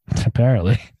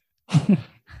apparently.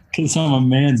 because I'm a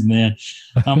man's man.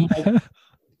 I'm like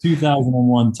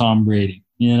 2001 Tom Brady,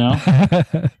 you know?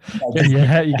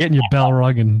 You're getting your bell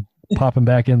rung and popping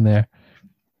back in there.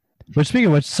 But speaking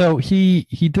of which, so he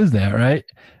does that, right?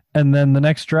 And then the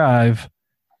next drive,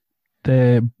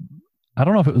 I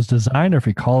don't know if it was designed or if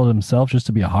he called it himself just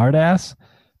to be a hard ass,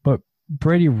 but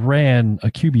Brady ran a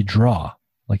QB draw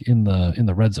like in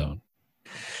the red zone.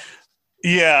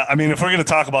 Yeah, I mean, if we're going to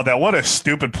talk about that, what a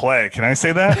stupid play. Can I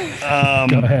say that?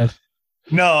 Go ahead.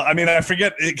 No, I mean, I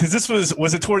forget because this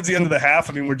was it towards the end of the half?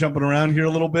 I mean, we're jumping around here a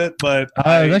little bit, but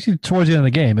It was actually towards the end of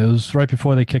the game. It was right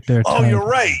before they kicked their. oh, you're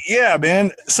right. Yeah,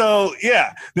 man. So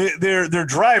yeah, they're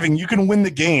driving. You can win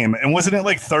the game, and wasn't it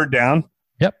like third down?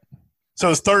 Yep. So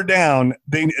it's third down.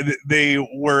 They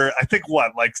were, I think,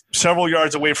 like several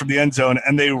yards away from the end zone,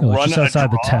 and they run just outside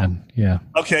the 10. Yeah.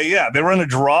 Okay, yeah, they run a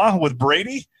draw with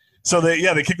Brady. So they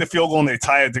kick the field goal and they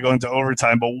tie it to go into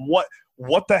overtime. But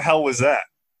what the hell was that?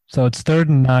 So it's 3rd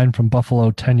and 9 from Buffalo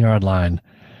 10-yard line,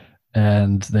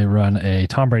 and they run a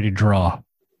Tom Brady draw,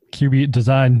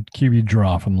 QB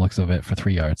draw from the looks of it for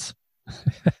 3 yards.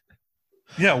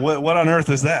 Yeah, what on earth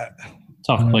is that?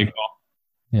 Tough play call.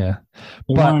 Yeah.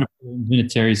 They But- wanted to put it in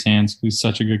Vinatieri's hands. Who's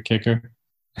such a good kicker.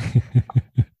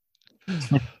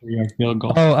 Field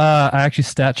goal. Oh, I actually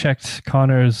stat checked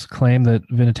Connor's claim that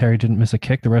Vinatieri didn't miss a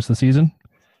kick the rest of the season.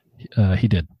 He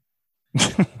did.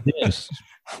 Just,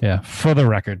 yeah, for the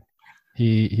record,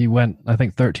 he went, I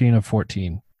think, 13 of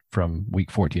 14 from week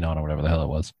 14 on, or whatever the hell it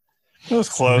was. It was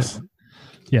close.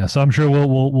 Yeah, so I'm sure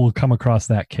we'll come across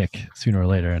that kick sooner or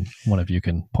later, and one of you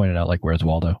can point it out, like, where's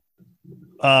Waldo?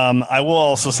 I will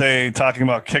also say, talking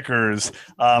about kickers,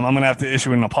 I'm going to have to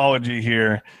issue an apology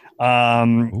here.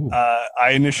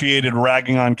 I initiated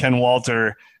ragging on Ken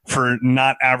Walter for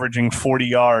not averaging 40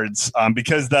 yards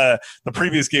because the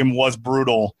previous game was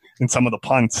brutal in some of the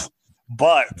punts.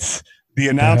 But the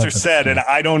announcer said, and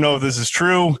I don't know if this is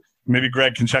true, maybe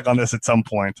Greg can check on this at some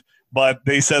point, but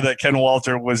they said that Ken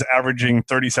Walter was averaging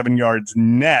 37 yards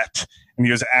net, and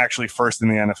he was actually first in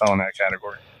the NFL in that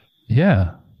category.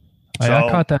 Yeah. So,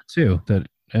 I caught that too.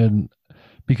 And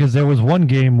because there was one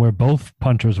game where both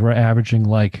punters were averaging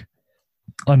like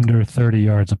under 30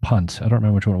 yards a punt. I don't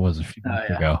remember which one it was a few months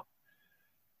ago.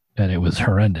 And it was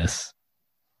horrendous.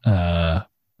 But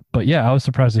yeah, I was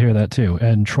surprised to hear that too.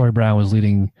 And Troy Brown was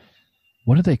leading.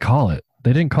 What did they call it?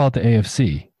 They didn't call it the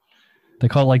AFC. They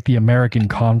call it like the American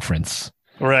Conference.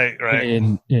 Right.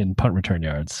 In punt return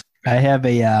yards. I have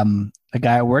a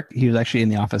guy at work. He was actually in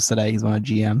the office today. He's one of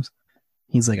the GMs.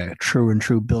 He's like a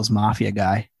true Bills Mafia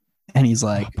guy. And he's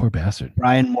like, poor bastard.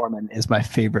 Brian Moorman is my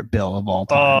favorite Bill of all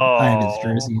time. I have his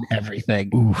jersey and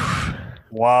everything. Oof.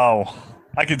 Wow.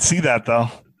 I could see that, though.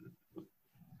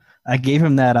 I gave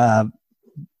him that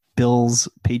Bills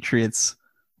Patriots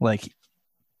like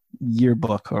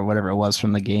yearbook or whatever it was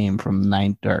from the game from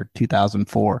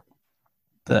 2004.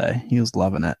 He was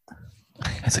loving it.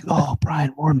 It's like, oh,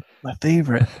 Brian Moorman, my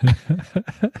favorite.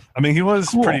 I mean, he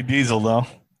was pretty diesel, though.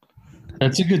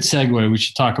 That's a good segue. We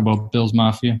should talk about Bills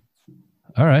Mafia.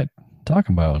 All right. Talk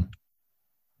about him.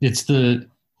 It's the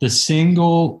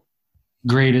single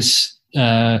greatest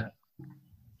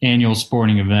annual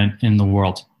sporting event in the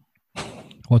world.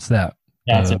 What's that?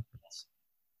 That's it.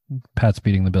 Pat's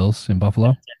beating the Bills in Buffalo?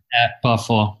 At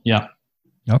Buffalo, yeah.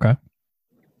 Okay.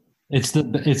 It's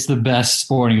the best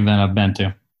sporting event I've been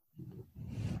to.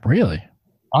 Really?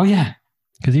 Oh, yeah.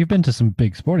 Because you've been to some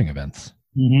big sporting events.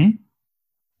 Mm-hmm.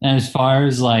 And as far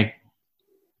as like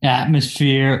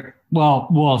atmosphere, well,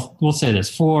 we'll say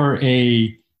this. For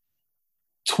a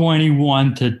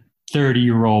 21 to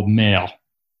 30-year-old male,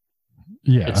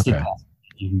 it's the best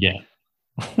you can get.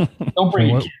 Don't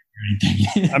bring a kid or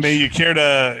anything. I mean, you care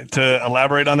to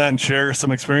elaborate on that and share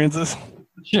some experiences?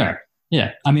 Sure.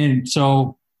 Yeah. I mean,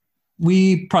 so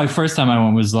we probably first time I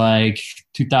went was like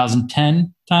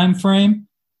 2010 time frame.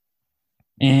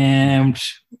 And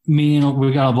we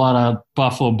got a lot of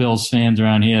Buffalo Bills fans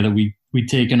around here that we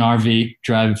take an RV,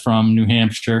 drive from New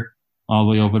Hampshire all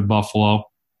the way over to Buffalo,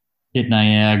 hit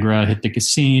Niagara, hit the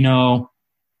casino,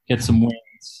 get some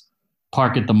wings,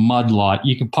 park at the mud lot.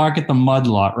 You can park at the mud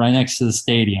lot right next to the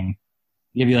stadium.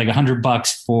 Give you like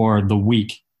 $100 for the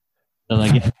week. They're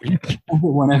like,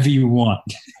 whenever you want.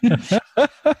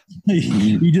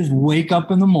 You just wake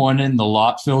up in the morning, the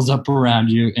lot fills up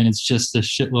around you, and it's just a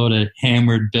shitload of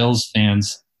hammered Bills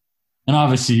fans. And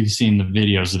obviously, you've seen the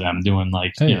videos of them doing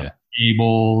like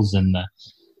tables and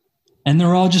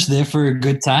they're all just there for a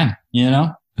good time, you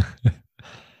know.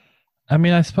 I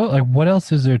mean, I suppose like what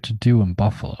else is there to do in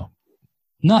Buffalo?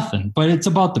 Nothing, but it's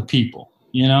about the people.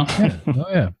 You know? Yeah. Oh,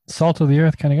 yeah. Salt of the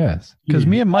earth kind of guys. Because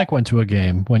me and Mike went to a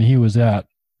game when he was at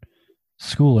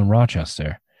school in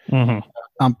Rochester. Mm-hmm.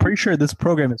 I'm pretty sure this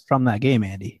program is from that game,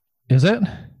 Andy. Is it?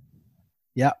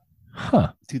 Yeah.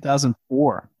 Huh.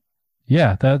 2004.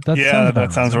 Yeah, that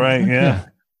sounds right. Yeah.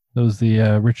 That was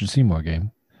the Richard Seymour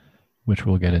game, which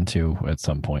we'll get into at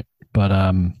some point.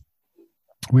 But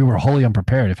we were wholly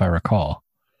unprepared, if I recall.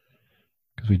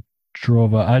 Because we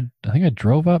drove up. I think I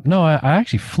drove up. No, I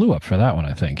actually flew up for that one,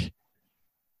 I think.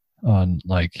 On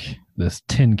like this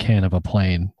tin can of a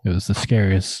plane. It was the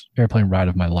scariest airplane ride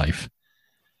of my life.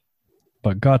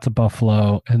 But got to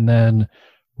Buffalo, and then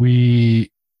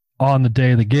we, on the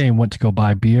day of the game, went to go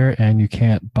buy beer, and you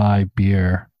can't buy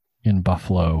beer in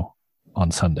Buffalo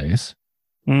on Sundays.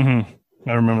 Mm-hmm.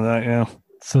 I remember that, yeah.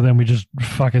 So then we just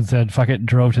fucking said, fuck it,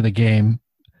 drove to the game.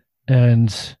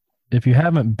 And if you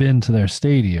haven't been to their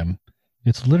stadium,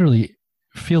 it's literally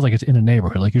feels like it's in a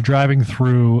neighborhood. Like you're driving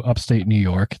through upstate New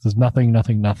York. There's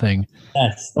nothing.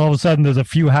 Yes. All of a sudden, there's a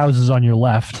few houses on your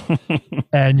left,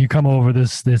 and you come over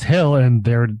this hill, and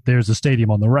there's a stadium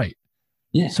on the right.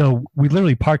 Yeah. So we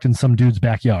literally parked in some dude's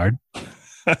backyard.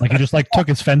 Like he just like took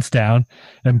his fence down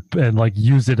and like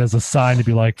used it as a sign to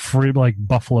be like free, like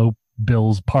Buffalo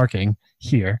Bills parking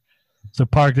here. So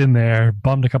parked in there,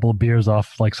 bummed a couple of beers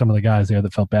off like some of the guys there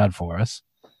that felt bad for us,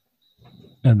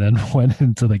 and then went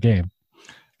into the game.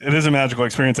 It is a magical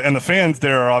experience, and the fans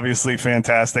there are obviously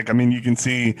fantastic. I mean, you can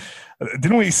see,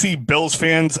 didn't we see Bills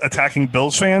fans attacking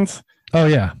Bills fans? Oh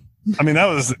yeah. I mean, that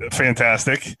was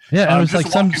fantastic. Yeah, it was like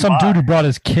some dude who brought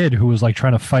his kid who was like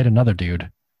trying to fight another dude.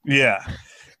 Yeah.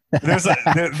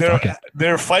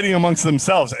 they're fighting amongst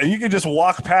themselves, and you can just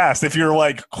walk past if you're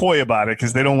like coy about it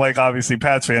because they don't like obviously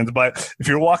Pats fans. But if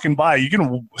you're walking by, you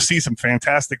can see some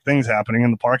fantastic things happening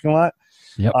in the parking lot.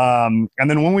 Yep. And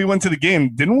then when we went to the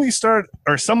game, didn't we start,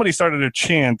 or somebody started a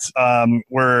chant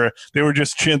where they were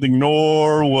just chanting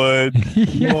Norwood,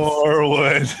 Yes.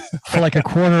 Norwood. For like a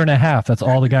quarter and a half. That's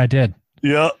all the guy did.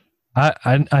 Yeah,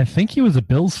 I think he was a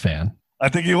Bills fan. I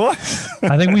think he was.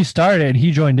 I think we started and he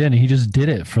joined in and he just did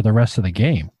it for the rest of the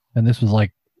game. And this was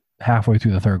like halfway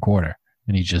through the third quarter.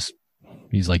 And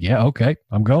he's like, yeah, okay,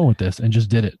 I'm going with this, and just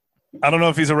did it. I don't know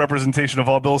if he's a representation of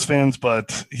all Bills fans,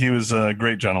 but he was a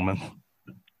great gentleman.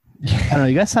 I don't know.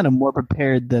 You guys sounded more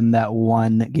prepared than that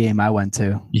one game I went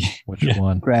to, Which Yeah.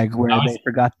 one? Greg, where they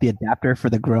forgot the adapter for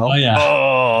the grill. Oh yeah.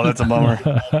 Oh, that's a bummer.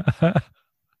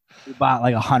 We bought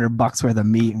like $100 worth of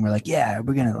meat, and we're like, yeah,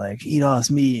 we're gonna like eat all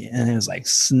this meat, and it was like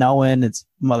snowing, it's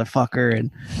motherfucker, and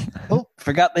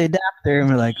forgot the adapter, and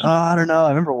we're like, oh, I don't know. I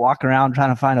remember walking around trying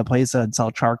to find a place that would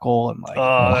sell charcoal, and like,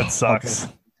 Oh, that sucks.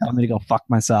 tell me to go fuck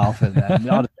myself, and then we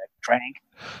all just drank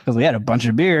because we had a bunch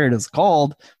of beer. It was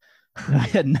cold. We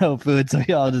had no food, so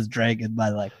we all just drank it by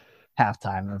like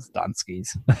halftime. It was Dunskies.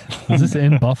 Was this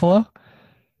in Buffalo?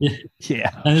 Yeah.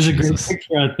 And there's a great Jesus.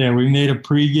 picture out there. We made a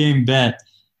pregame bet.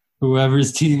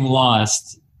 Whoever's team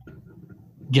lost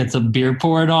gets a beer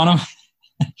poured on them.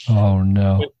 Oh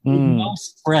no. With no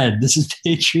spread. This is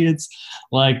Patriots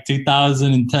like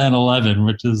 2010-11,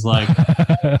 which is like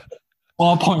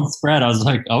 12-point spread. I was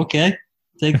like, okay,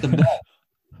 take the bet.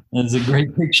 There's a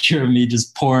great picture of me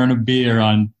just pouring a beer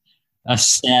on a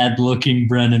sad-looking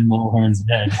Brendan Mulhern's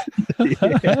head.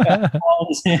 All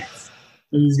his hands.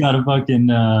 He's got a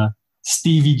fucking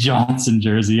Stevie Johnson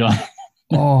jersey on.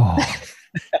 Oh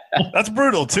That's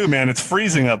brutal too, man. It's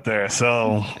freezing up there,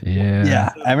 so yeah. Yeah.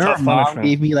 I remember Tough mom punishment.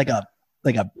 gave me like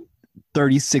a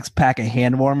 36 pack of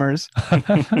hand warmers, and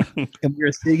we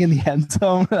were sitting in the end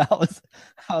zone. And I was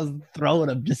throwing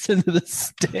them just into the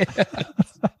stands.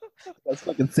 That's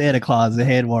fucking Santa Claus, the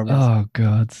hand warmers. Oh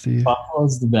God, Steve.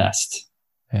 Buffalo's the best.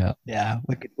 Yeah. Yeah,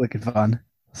 wicked fun.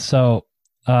 So,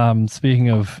 speaking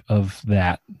of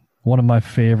that, one of my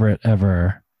favorite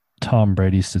ever Tom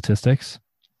Brady statistics.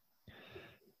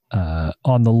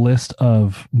 On the list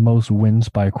of most wins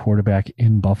by a quarterback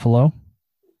in Buffalo,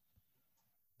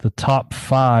 the top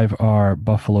 5 are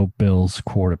Buffalo Bills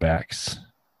quarterbacks.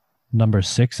 Number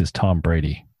 6 is Tom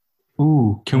Brady.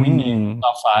 Ooh, can we name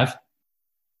top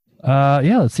 5?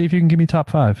 Yeah, let's see if you can give me top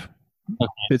 5.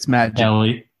 It's Matt.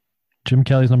 Kelly. Jim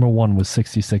Kelly's number 1 with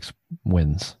 66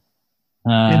 wins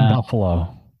in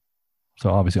Buffalo. So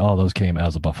obviously all those came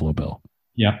as a Buffalo Bill.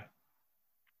 Yep.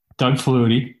 Doug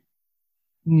Flutie.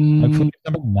 Doug Flutie,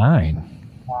 number 9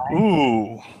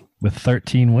 ooh, with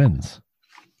 13 wins.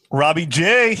 Robbie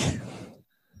J.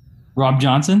 Rob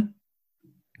Johnson.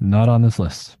 Not on this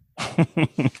list.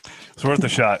 It's worth a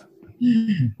shot.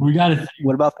 We got it.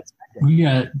 What about this? We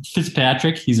got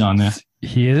Fitzpatrick. He's on there.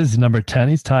 He is number 10.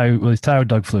 He's tied with Doug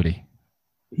Flutie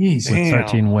Jeez. with Damn.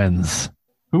 13 wins.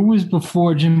 Who was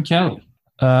before Jim Kelly?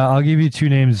 I'll give you 2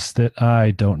 names that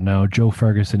I don't know. Joe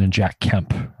Ferguson and Jack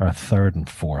Kemp are 3rd and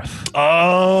 4th.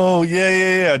 Oh,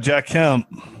 yeah. Jack Kemp.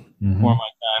 Mhm. Before my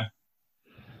time.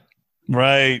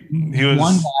 Right. He was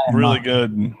One guy I'm really not-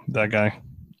 good, that guy.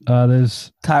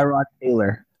 There's Tyrod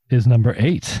Taylor. is number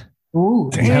 8. Ooh.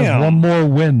 Damn. He has one more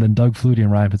win than Doug Flutie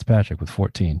and Ryan Fitzpatrick with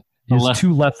 14. He has Less-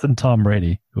 2 less than Tom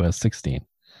Brady, who has 16.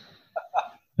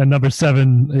 And number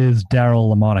 7 is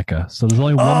Daryl LaMonica. So there's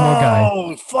only one more guy.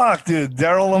 Oh, fuck, dude.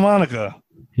 Daryl LaMonica.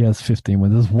 He has 15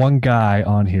 wins. There's one guy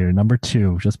on here, number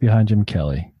 2, just behind Jim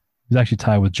Kelly. He's actually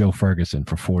tied with Joe Ferguson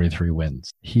for 43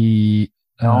 wins.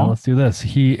 Let's do this.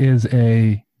 He is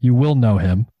you will know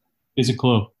him. Here's a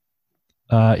clue.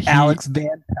 Alex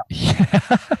Van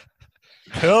Pelt.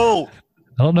 Pill.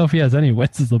 I don't know if he has any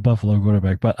wins as a Buffalo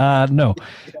quarterback, but no.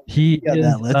 He got is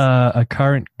that list. a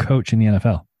current coach in the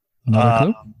NFL.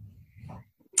 Another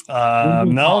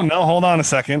clue? No. Hold on a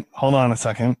second.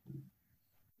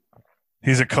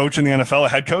 He's a coach in the NFL, a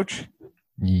head coach?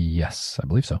 Yes, I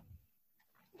believe so.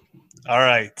 All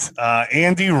right.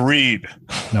 Andy Reid.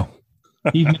 No.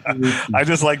 I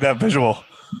just like that visual.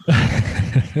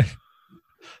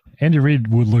 Andy Reid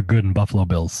would look good in Buffalo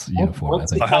Bills uniform, I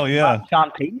what's think. Oh, hell yeah.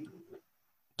 Sean Payton.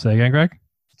 Say again, Greg?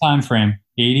 Time frame.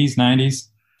 80s, 90s.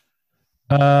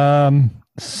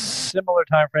 Similar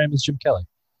time frame as Jim Kelly.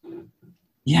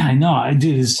 Yeah, I know. I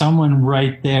do. There's someone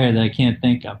right there that I can't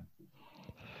think of.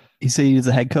 You say he's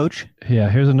a head coach? Yeah,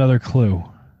 here's another clue.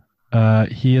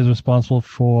 He is responsible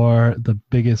for the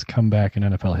biggest comeback in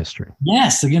NFL history.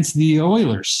 Yes, against the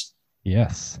Oilers.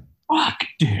 Yes. Fuck,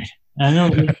 dude. I know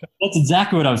that's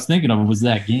exactly what I was thinking of. Was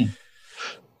that game?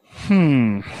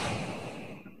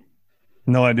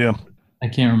 No idea. I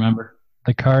can't remember.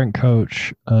 The current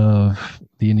coach of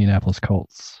the Indianapolis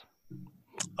Colts.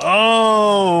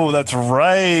 Oh, that's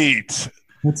right.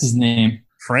 What's his name?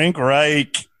 Frank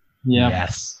Reich. Yeah.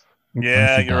 Yes.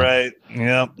 Yeah, you're right.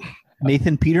 Yep.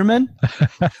 Nathan Peterman?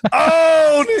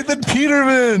 Oh, Nathan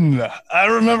Peterman. I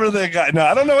remember that guy. No,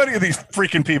 I don't know any of these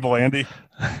freaking people, Andy.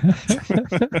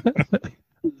 I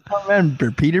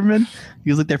remember Peterman. He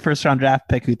was like their first round draft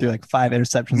pick who threw like 5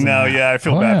 interceptions. No, yeah, I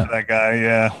feel bad for that guy.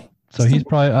 Yeah. So he's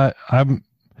probably. I'm.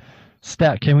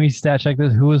 Can we stat check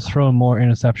this? Who has thrown more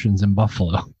interceptions in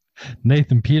Buffalo?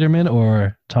 Nathan Peterman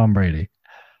or Tom Brady?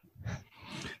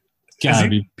 Gotta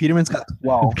be. Peterman's got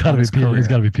 12. It's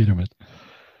got to be Peterman.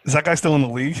 Is that guy still in the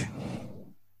league?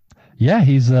 Yeah,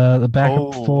 he's the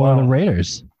backup for the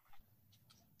Raiders.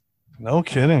 No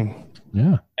kidding.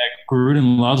 Yeah.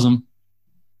 Gruden loves him.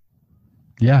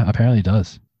 Yeah, apparently he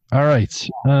does. All right.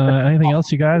 Anything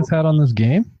else you guys had on this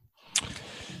game?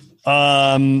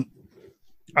 I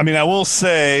mean, I will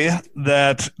say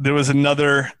that there was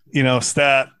another,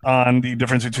 stat on the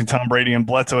difference between Tom Brady and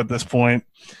Bledsoe at this point.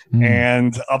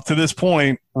 And up to this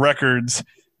point, records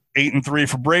 8-3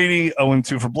 for Brady,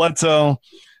 0-2 for Bledsoe.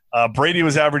 Brady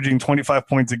was averaging 25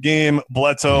 points a game.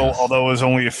 Bledsoe, although it was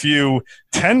only a few,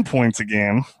 10 points a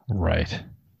game. Right.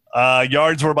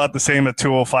 Yards were about the same at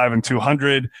 205 and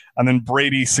 200. And then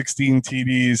Brady, 16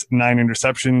 TDs, 9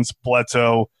 interceptions.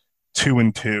 Bledsoe,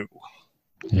 2-2.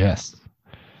 Yes.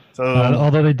 So,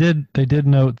 although they did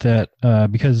note that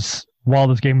because while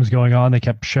this game was going on, they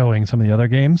kept showing some of the other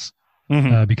games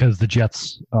because the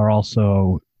Jets are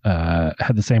also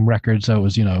had the same record. So it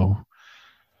was,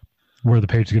 were the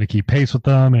Patriots going to keep pace with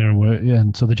them?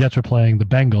 And so the Jets were playing the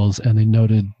Bengals, and they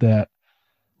noted that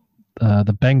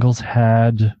the Bengals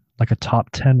had like a top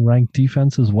 10 ranked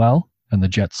defense as well. And the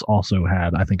Jets also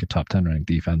had, I think, a top 10 ranked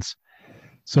defense.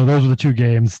 So those were the two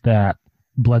games that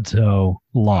Bledsoe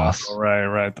lost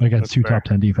right against two top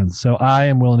 10 defenses. So I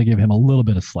am willing to give him a little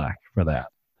bit of slack for that.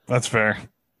 That's fair.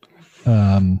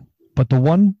 But the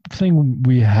one thing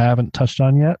we haven't touched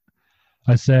on yet,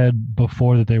 I said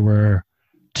before that there were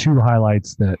two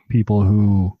highlights that people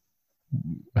who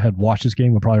had watched this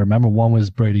game would probably remember. One was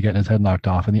Brady getting his head knocked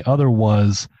off, and the other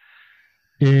was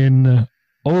in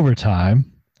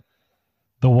overtime,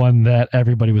 the one that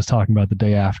everybody was talking about the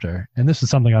day after. And this is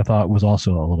something I thought was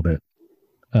also a little bit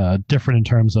different in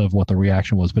terms of what the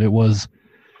reaction was, but it was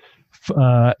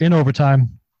in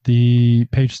overtime. The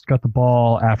Patriots got the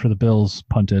ball after the Bills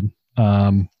punted,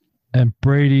 and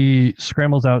Brady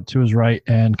scrambles out to his right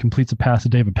and completes a pass to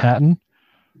David Patton,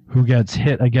 who gets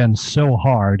hit again so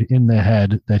hard in the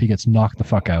head that he gets knocked the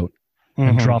fuck out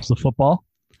and drops the football.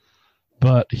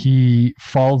 But he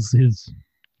falls his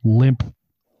limp,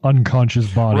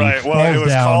 unconscious body. Right.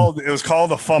 Well, it was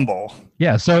called a fumble.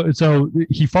 Yeah. So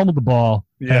he fumbled the ball,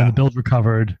 and the Bills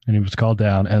recovered, and he was called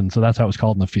down, and so that's how it was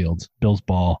called in the field. Bills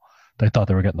ball. They thought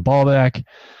they were getting the ball back,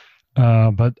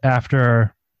 but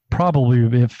after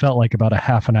probably it felt like about a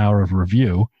half an hour of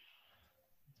review,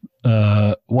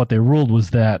 what they ruled was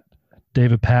that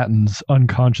David Patton's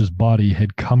unconscious body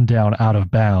had come down out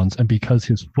of bounds, and because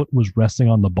his foot was resting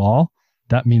on the ball,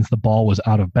 that means the ball was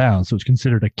out of bounds. So it's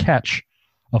considered a catch,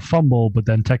 a fumble, but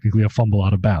then technically a fumble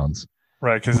out of bounds.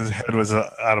 Right, because his head was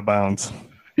out of bounds.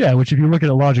 Yeah, which if you look at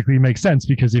it logically makes sense,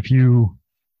 because if you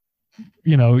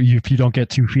don't get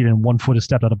 2 feet and 1 foot is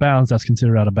stepped out of bounds, that's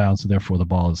considered out of bounds, so therefore the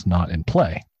ball is not in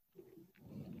play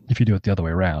if you do it the other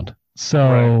way around.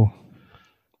 So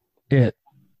it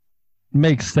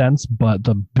makes sense, but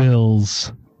the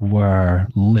Bills were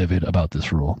livid about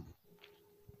this rule.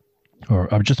 Or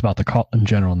just about the call in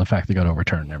general and the fact they got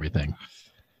overturned and everything.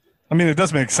 I mean, it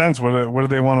does make sense. What do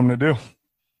they want them to do?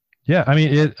 Yeah, I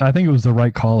mean, I think it was the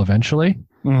right call eventually.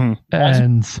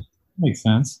 And makes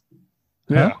sense.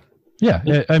 Yeah. Huh? Yeah,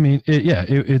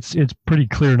 it's pretty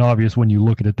clear and obvious when you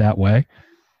look at it that way.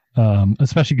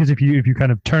 Especially because if you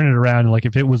kind of turn it around, like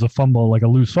if it was a fumble, like a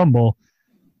loose fumble,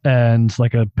 and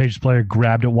like a Patriots player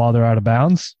grabbed it while they're out of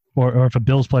bounds, or if a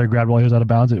Bills player grabbed it while he was out of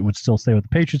bounds, it would still stay with the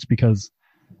Patriots because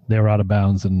they were out of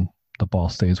bounds and the ball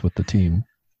stays with the team.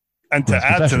 And to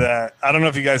add to that, I don't know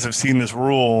if you guys have seen this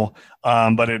rule,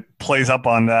 but it plays up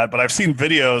on that. But I've seen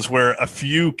videos where a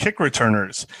few kick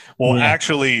returners will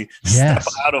actually step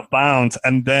out of bounds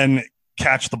and then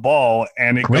catch the ball,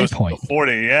 and it goes to the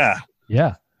 40. Yeah.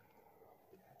 Yeah.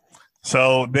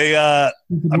 So they,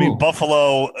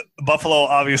 Buffalo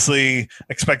obviously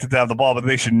expected to have the ball, but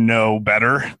they should know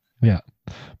better. Yeah.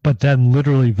 But then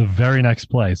literally the very next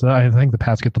play. So I think the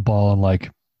Pats get the ball on like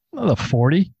the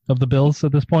 40 of the Bills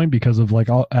at this point because of like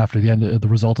after the end of the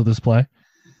result of this play.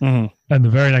 Mhm. And the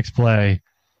very next play,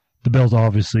 the Bills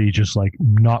obviously just like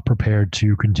not prepared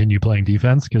to continue playing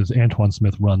defense because Antoine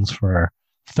Smith runs for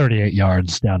 38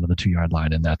 yards down to the 2-yard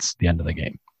line, and that's the end of the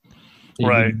game.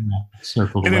 Right.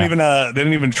 Circle They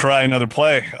didn't even try another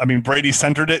play. I mean, Brady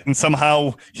centered it, and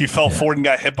somehow he fell forward and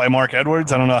got hit by Mark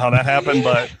Edwards. I don't know how that happened,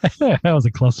 but That was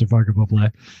a clusterfuck of a play.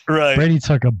 right. Brady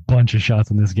took a bunch of shots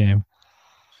in this game.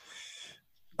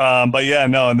 But yeah,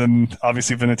 no, and then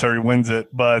obviously Vinatieri wins it.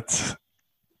 But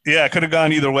yeah, it could have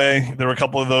gone either way. There were a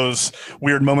couple of those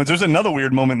weird moments. There's another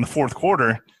weird moment in the fourth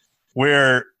quarter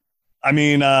where, I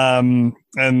mean,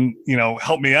 and you know,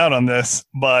 help me out on this,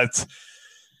 but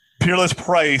Peerless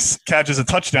Price catches a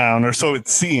touchdown, or so it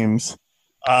seems.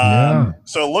 So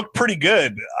it looked pretty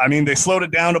good. I mean, they slowed it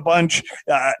down a bunch.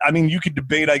 I mean, you could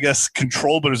debate, I guess,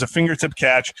 control, but it was a fingertip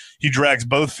catch. He drags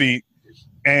both feet,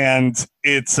 and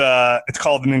it's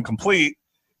called an incomplete,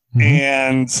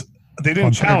 and they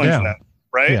didn't challenge that,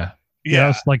 right? Yeah. It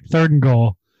was like 3rd and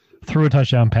goal, threw a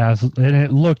touchdown pass, and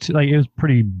it looked like it was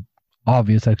pretty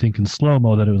obvious, I think, in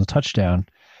slow-mo that it was a touchdown,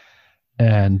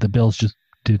 and the Bills just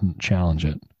didn't challenge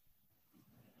it.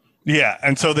 Yeah,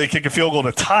 and so they kick a field goal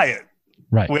to tie it.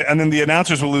 Right. And then the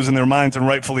announcers were losing their minds, and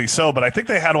rightfully so. But I think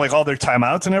they had like all their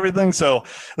timeouts and everything. So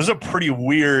it was a pretty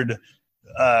weird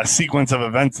sequence of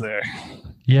events there.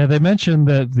 Yeah, they mentioned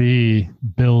that the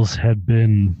Bills had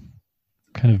been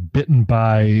kind of bitten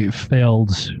by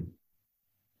failed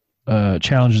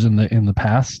challenges in the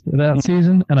past of that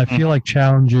season, and I feel like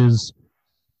challenges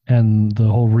and the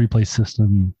whole replay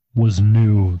system was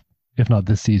new, if not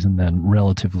this season, then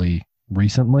relatively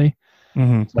recently.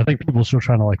 So I think people are still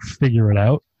trying to like figure it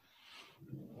out.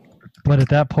 But at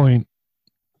that point,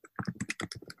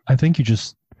 I think you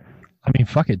just, I mean,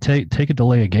 fuck it, take a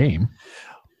delay a game.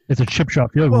 It's a chip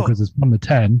shot field goal because it's from the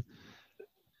 10.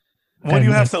 What do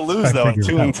you have to lose though at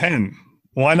 2-10?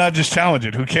 Why not just challenge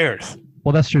it? Who cares?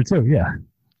 Well, that's true too. Yeah,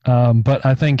 but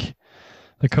I think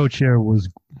the coach here was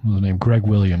his name, Greg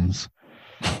Williams.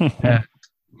 I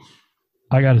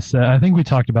gotta say, I think we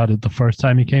talked about it the first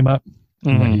time he came up.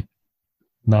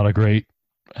 Not a great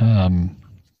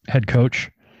head coach.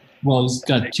 Well, he's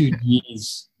got 2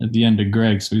 D's at the end of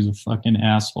Greg, so he's a fucking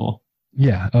asshole.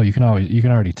 Yeah. Oh, you can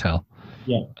already tell.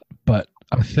 Yeah. But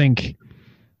I think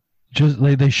just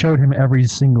they showed him every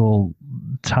single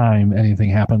time anything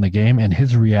happened in the game, and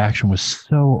his reaction was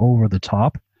so over the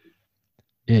top.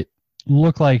 It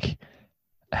looked like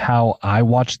how I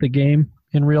watched the game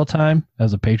in real time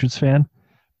as a Patriots fan,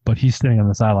 but he's sitting on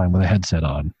the sideline with a headset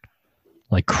on,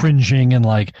 like cringing and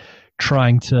like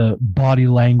trying to body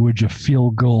language a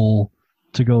field goal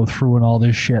to go through and all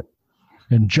this shit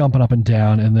and jumping up and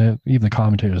down. And even the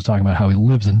commentator was talking about how he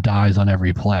lives and dies on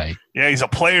every play. Yeah, he's a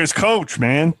player's coach,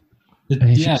 man.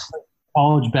 Yeah,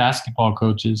 college basketball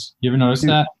coaches. You ever notice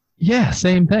that? Yeah,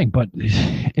 same thing. But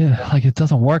it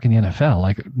doesn't work in the NFL.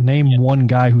 Like, name one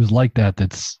guy who's like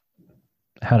that's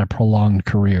had a prolonged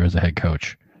career as a head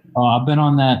coach. Oh, I've been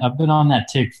on that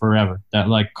tick forever. That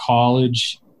like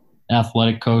college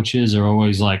athletic coaches are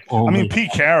always like. I mean,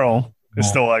 Pete Carroll is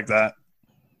still like that.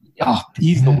 Oh,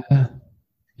 he's the.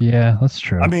 Yeah, that's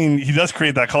true. I mean, he does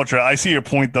create that culture. I see your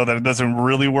point though that it doesn't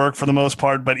really work for the most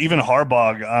part. But even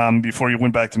Harbaugh, before he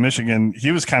went back to Michigan,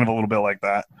 he was kind of a little bit like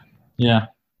that. Yeah.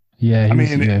 Yeah.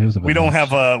 We don't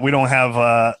have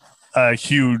a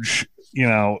huge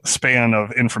span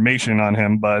of information on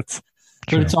him, but.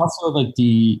 But it's also like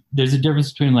there's a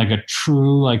difference between like a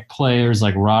true like player's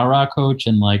like rah-rah coach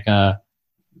and like a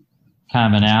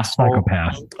kind of an asshole.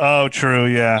 Psychopath. Oh, true.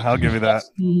 Yeah, I'll give you that.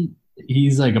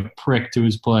 He's like a prick to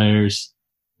his players,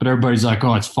 but everybody's like,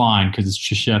 oh, it's fine because it's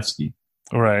Krzyzewski.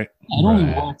 Right. It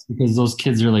only works because those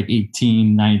kids are like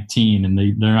 18, 19, and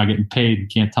they're not getting paid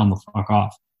and can't tell them to fuck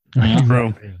off.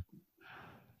 True.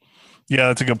 Yeah,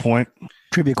 that's a good point.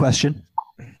 Trivia question.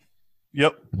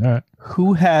 Yep. All right.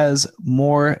 Who has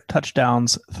more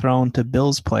touchdowns thrown to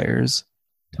Bills players,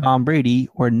 Tom Brady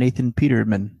or Nathan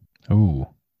Peterman? Ooh.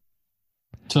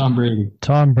 Tom Brady.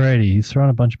 Tom Brady. He's thrown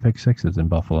a bunch of pick sixes in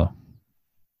Buffalo.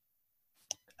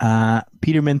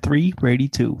 Peterman 3, Brady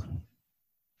 2.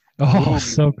 Oh,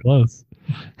 so close.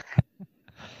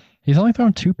 He's only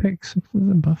thrown 2 pick sixes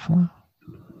in Buffalo.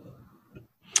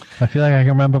 I feel like I can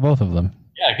remember both of them.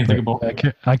 Yeah, I can think of both.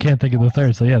 I can't think of the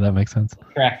third, so yeah, that makes sense.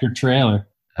 Tractor trailer.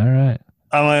 All right.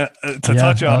 To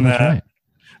touch on that, right.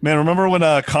 Man, remember when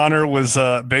Connor was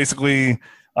basically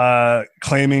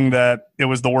claiming that it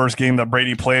was the worst game that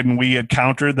Brady played, and we had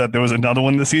countered that there was another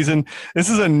one this season? This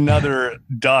is another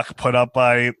duck put up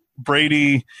by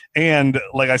Brady and,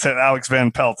 like I said, Alex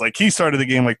Van Pelt. Like, he started the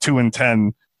game like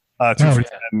 2-10 2 for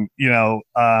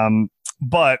 10.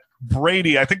 But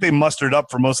Brady, I think they mustered up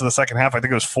for most of the second half. I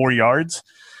think it was 4 yards.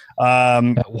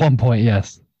 At one point,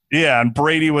 yes. Yeah, and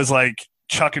Brady was like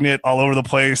chucking it all over the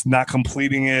place, not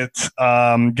completing it,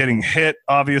 getting hit,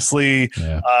 obviously.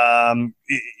 Yeah.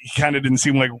 He kind of didn't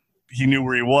seem like he knew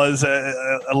where he was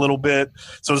a little bit.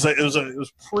 So it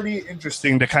was pretty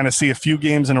interesting to kind of see a few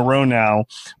games in a row now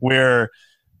where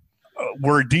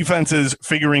defenses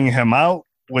figuring him out.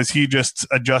 Was he just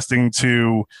adjusting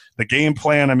to the game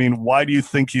plan? I mean, why do you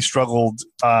think he struggled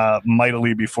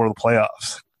mightily before the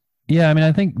playoffs? Yeah, I mean,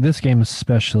 I think this game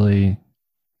especially,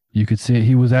 you could see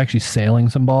he was actually sailing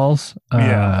some balls.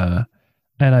 And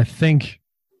I think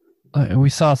we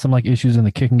saw some like issues in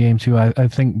the kicking game too. I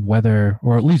think weather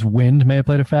or at least wind may have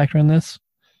played a factor in this,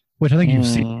 which I think you've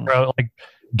seen throughout like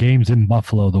games in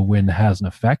Buffalo. The wind has an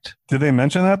effect. Did they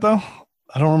mention that though?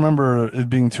 I don't remember it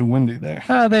being too windy there.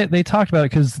 They talked about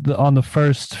it because on the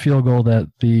first field goal that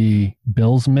the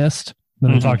Bills missed,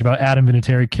 then they talked about Adam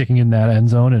Vinatieri kicking in that end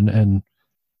zone and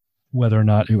whether or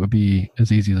not it would be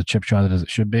as easy as a chip shot as it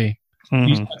should be. No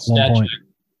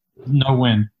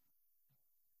wind.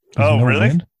 Oh, no really?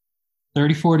 Wind?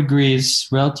 34 degrees,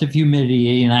 relative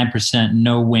humidity 89%,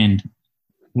 no wind.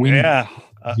 Wind Yeah.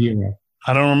 0.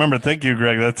 I don't remember. Thank you,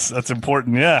 Greg. That's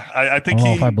important. Yeah. I think I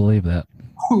don't know if I believe that.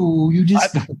 Ooh, you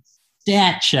just got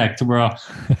stat checked, bro.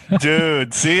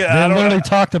 Dude, see, They I don't literally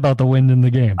talked about the wind in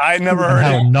the game. I never and heard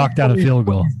how it. it knocked down a field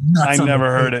goal. I never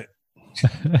heard it.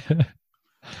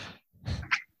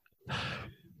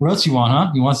 What else you want,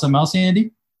 huh? You want something else,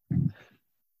 Andy?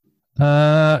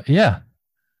 Yeah.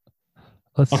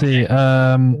 Let's see.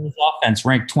 Bills offense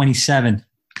ranked 27.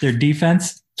 Their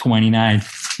defense 29.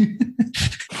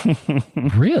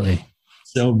 Really?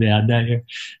 So bad that year.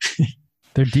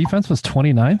 Their defense was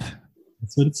 29th?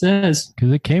 That's what it says.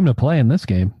 Because it came to play in this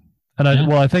game. And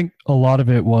I think a lot of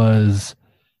it was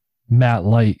Matt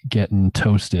Light getting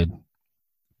toasted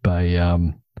by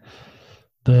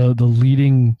the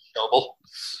leading Noble.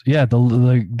 Yeah,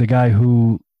 the guy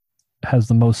who has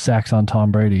the most sacks on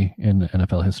Tom Brady in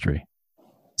NFL history.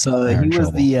 So They're in he was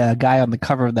trouble. the guy on the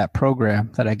cover of that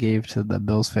program that I gave to the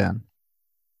Bills fan.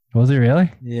 Was he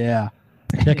really? Yeah.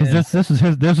 Yeah, because this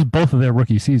is both of their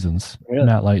rookie seasons. Really?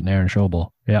 Matt Light and Aaron Schobel.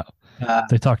 Yeah,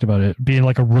 they talked about it being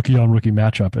like a rookie on rookie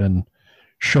matchup, and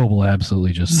Schobel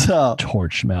absolutely just So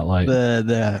torched Matt Light.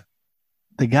 the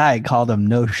guy called him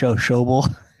No Show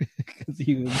Schobel because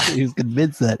he was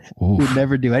convinced that he would Oof.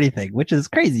 never do anything, which is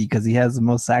crazy because he has the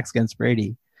most sacks against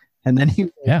Brady. And then he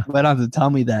went on to tell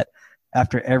me that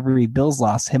after every Bills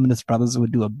loss, him and his brothers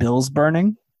would do a Bills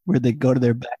burning where they go to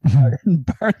their backyard and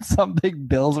burn something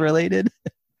Bills related.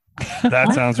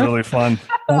 That sounds really fun.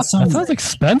 That sounds That sounds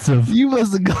expensive, You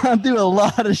must have gone through a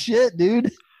lot of shit,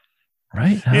 dude.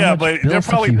 right? How Yeah, much but Bills they're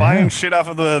stuff probably you buying have? shit off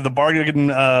of the bargain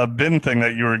bin thing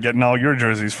that you were getting all your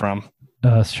jerseys from.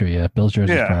 That's true. Yeah, Bills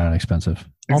jerseys Yeah. are probably not expensive.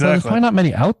 Although there's Exactly. probably not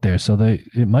many out there, so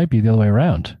it might be the other way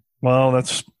around. Well,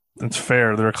 that's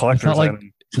fair. They're a collector's like-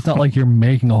 item. It's not like you're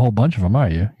making a whole bunch of them, are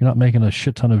you? You're not making a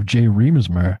shit ton of Jay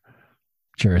Reemsmer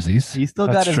jerseys. He still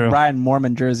That's got his true. Brian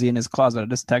Mormon jersey in his closet. I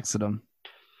just texted him.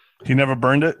 He never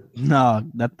burned it. No,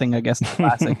 that thing I guess is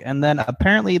classic. And then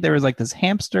apparently there was like this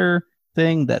hamster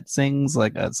thing that sings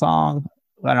like a song.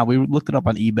 I don't know. We looked it up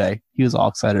on eBay. He was all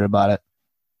excited about it.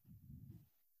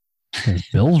 Is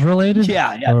Bills related?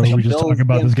 Yeah. Or it's are like we a just Bills talking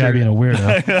about this guy hamster. being a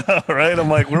weirdo? I know, right? I'm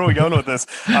like, where are we going with this?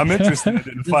 I'm interested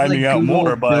in Just, finding like, out Google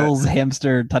more, but Bills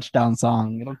hamster touchdown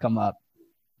song. It'll come up.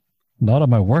 Not on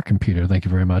my work computer, thank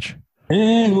you very much.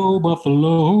 Hey, oh,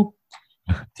 Buffalo.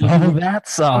 Oh, that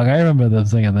song. I remember them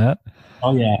singing that.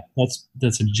 Oh yeah,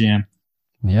 that's a jam.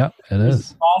 Yeah, it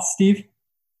is. Zubaz, Steve?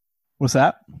 What's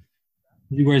that?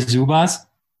 Did you wear Zubaz?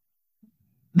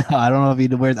 No, I don't know if he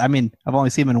wears. I mean, I've only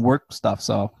seen him in work stuff.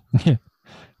 So He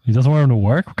doesn't wear them to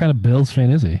work? What kind of Bills fan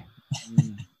is he?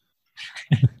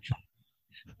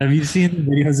 Have you seen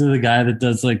the videos of the guy that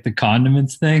does like the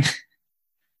condiments thing?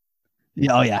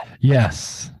 yeah, oh yeah.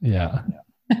 Yes. Yeah.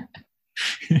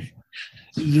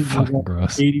 He's just like Fucking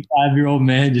gross. 85-year-old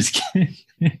man just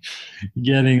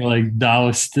getting like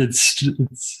doused.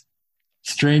 It's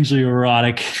strangely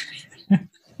erotic.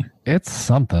 It's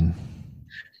something.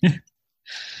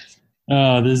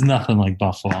 Oh, there's nothing like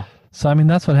Buffalo. So I mean,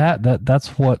 that's what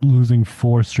that's what losing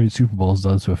 4 straight Super Bowls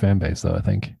does to a fan base, though. I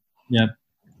think. Yep.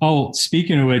 Oh,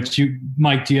 speaking of which,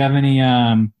 Mike, do you have any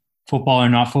football or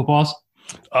not footballs?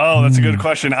 oh, that's a good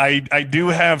question. I do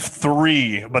have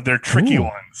 3, but they're tricky Ooh.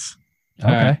 ones.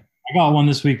 Okay. right. I got one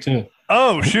this week too.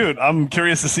 Oh shoot! I'm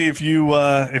curious to see if you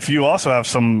also have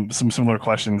some similar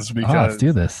questions Oh, because let's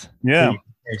do this. yeah.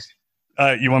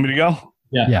 You want me to go?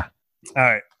 Yeah. Yeah. All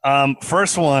right.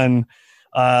 First one.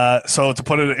 So to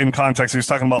put it in context, he was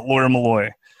talking about Lawyer Malloy.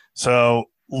 So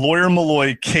Lawyer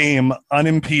Malloy came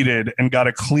unimpeded and got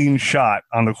a clean shot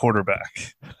on the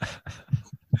quarterback.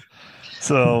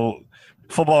 So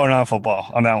football or not football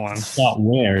on that one? Shot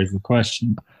where is the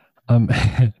question?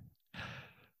 Right.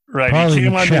 Probably he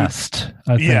came the chest,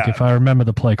 I think, Yeah. if I remember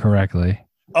the play correctly.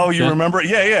 Oh, you remember?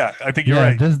 Yeah. I think you're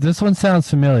right. This one sounds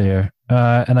familiar.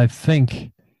 And I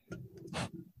think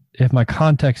if my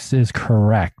context is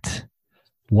correct,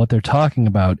 what they're talking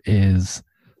about is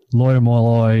Lawyer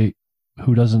Malloy,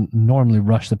 who doesn't normally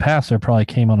rush the passer, probably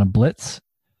came on a blitz.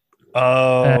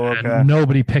 Oh, And okay.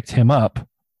 nobody picked him up.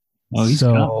 Oh, he's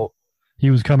So he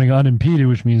was coming unimpeded,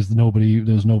 which means there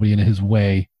was nobody in his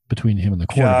way between him and the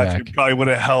quarterback. God, probably would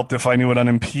have helped if I knew what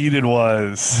unimpeded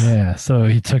was. Yeah, so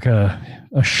he took a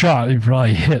shot. He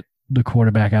probably hit the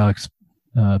quarterback, Alex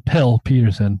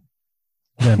Peterson.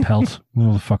 Van Pelt,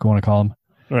 whatever the fuck I want to call him.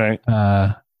 Right.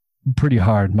 Pretty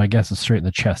hard. My guess is straight in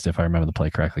the chest, if I remember the play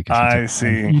correctly. I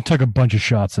see. He took a bunch of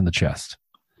shots in the chest.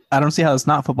 I don't see how it's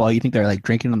not football. You think they're like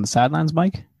drinking on the sidelines,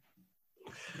 Mike?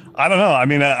 I don't know. I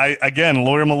mean, again,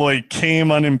 Lawyer Malloy came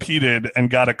unimpeded and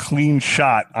got a clean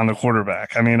shot on the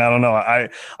quarterback. I mean, I don't know.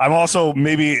 I'm also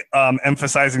maybe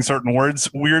emphasizing certain words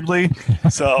weirdly,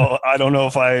 so I don't know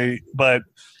but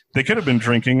they could have been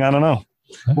drinking. I don't know.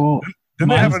 well, Didn't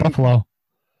they have Buffalo.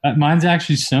 mine's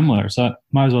actually similar, so I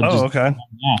might as well just. Oh, okay.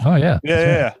 Oh, yeah.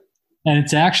 Yeah. And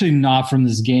it's actually not from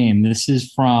this game. This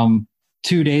is from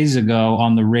 2 days ago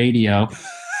on the radio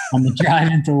on the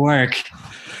drive into work.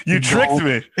 You tricked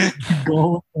me.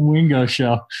 Goal Wingo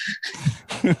show.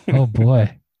 Oh,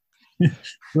 boy. Roughly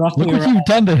Look what around- you've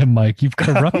done to him, Mike. You've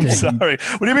I'm corrupted him. sorry.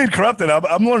 What do you mean corrupted?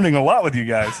 I'm learning a lot with you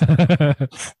guys.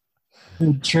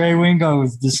 Trey Wingo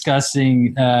was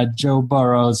discussing Joe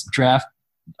Burrow's draft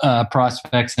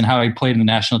prospects and how he played in the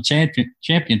national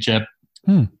championship,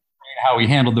 and how he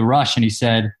handled the rush. And he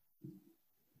said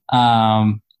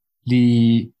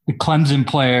the Clemson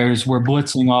players were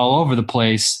blitzing all over the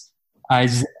place.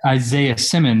 Isaiah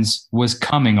Simmons was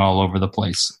coming all over the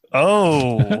place.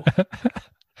 Oh,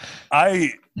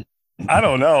 I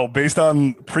don't know. Based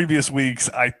on previous weeks,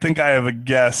 I think I have a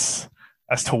guess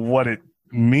as to what it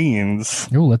means.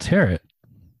 Oh, let's hear it.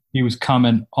 He was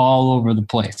coming all over the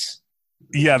place.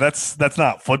 Yeah, that's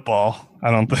not football.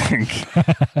 I don't think.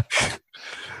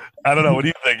 I don't know. What do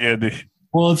you think, Andy?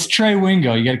 Well, it's Trey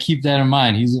Wingo. You got to keep that in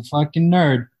mind. He's a fucking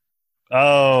nerd.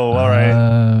 Oh, all right.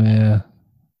 Yeah.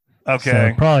 Okay. So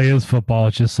it probably is football.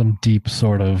 It's just some deep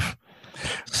sort of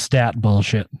stat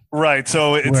bullshit. Right.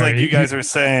 So it's Where like you guys are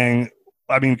saying,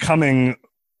 I mean, coming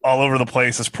all over the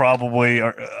place is probably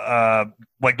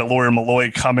like the Lawyer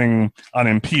Malloy coming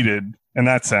unimpeded in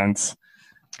that sense.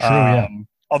 True, yeah.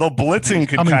 Although blitzing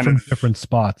could Coming kind from of. different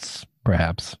spots,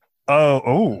 perhaps.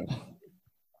 Oh.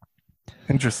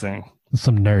 Interesting.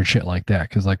 Some nerd shit like that,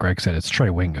 because like Greg said, it's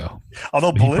Trey Wingo.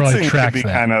 Although He probably blitzing could tracks be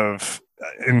that. kind of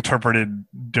interpreted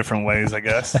different ways, I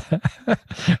guess.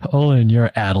 Only in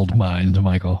your addled mind,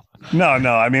 Michael. No.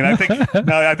 I mean, I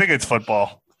think it's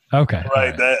football. Okay.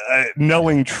 Right. all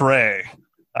Knowing Trey,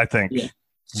 I think. Yeah.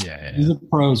 Yeah. He's a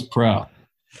pro's pro.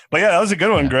 But yeah, that was a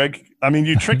good one, Greg. I mean,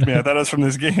 you tricked me. I thought it was from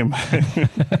this game. I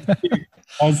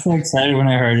was so excited when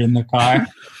I heard it in the car.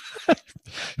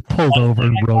 Pulled over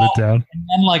and wrote it down. And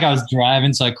then, like, I was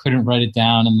driving, so I couldn't write it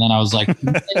down. And then I was like,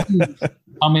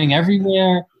 coming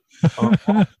everywhere. And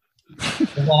then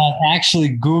I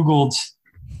actually Googled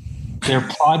their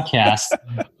podcast.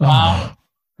 Oh,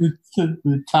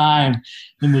 The time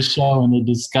in the show and they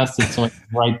discussed it, so I could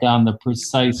write down the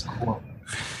precise quote.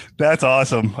 That's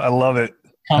awesome. I love it.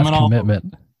 that's Coming on,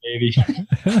 commitment. baby.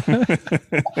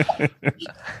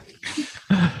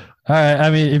 All right. I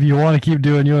mean, if you want to keep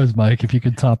doing yours, Mike, if you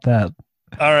could top that.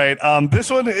 All right. This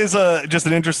one is just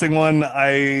an interesting one.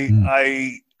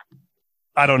 I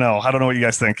don't know. I don't know what you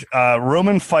guys think.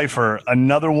 Roman Pfeiffer,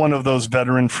 another one of those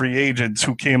veteran free agents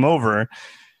who came over.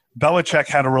 Belichick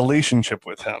had a relationship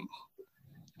with him.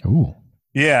 Ooh.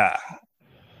 Yeah.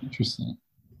 Interesting.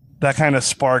 That kind of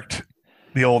sparked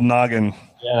the old noggin.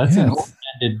 Yeah, that's an Yeah,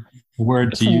 open-ended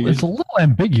word to It's use. a little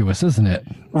ambiguous, isn't it?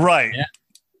 Right. Yeah.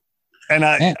 And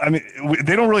Yeah. I mean,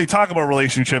 they don't really talk about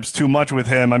relationships too much with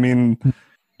him. I mean, And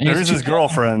there it's is his just-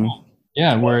 girlfriend.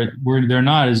 Yeah, where they're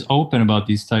not as open about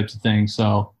these types of things.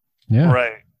 So Yeah.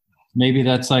 Right. maybe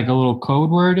that's like a little code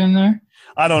word in there.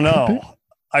 I don't know.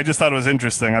 I just thought it was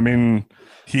interesting. I mean,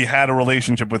 he had a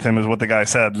relationship with him is what the guy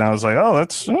said. And I was like, oh,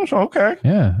 that's okay.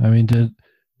 Yeah. I mean, did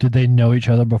they know each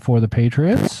other before the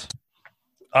Patriots?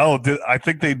 Oh, I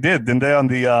think they did. Didn't they on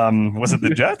the, was it the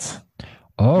Jets?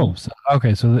 Oh, so,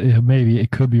 okay. So maybe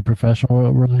it could be a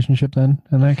professional relationship then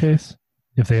in that case.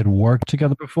 if they had worked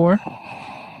together before,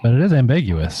 but it is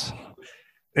ambiguous.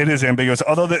 It is ambiguous.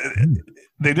 Although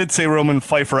they did say Roman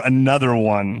Pfeiffer, another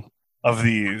one of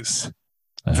these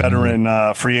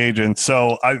veteran free agents.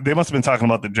 So they must have been talking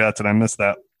about the Jets, and I missed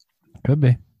that. Could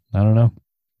be. I don't know.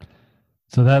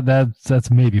 So that's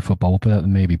maybe football. We'll put that in the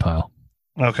maybe pile.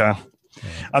 Okay.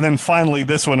 And then finally,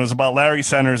 this one was about Larry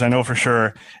Centers, I know for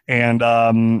sure. And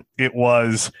it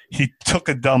was, he took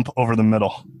a dump over the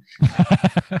middle.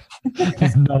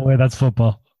 There's no way that's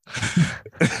football.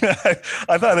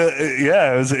 I thought,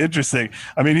 it was interesting.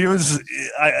 I mean,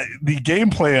 the game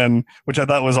plan, which I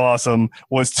thought was awesome,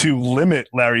 was to limit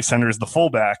Larry Centers, the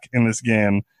fullback, in this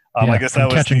game. I guess that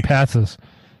was catching passes.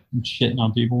 I'm shitting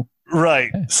on people.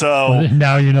 Right. So well,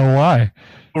 now you know why.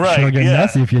 Right. It'll get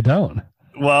messy if you don't.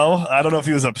 Well, I don't know if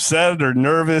he was upset or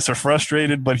nervous or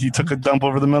frustrated, but he took a dump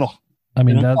over the middle. I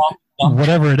mean,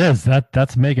 whatever it is,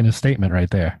 that's making a statement right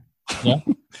there. Yeah.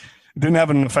 It didn't have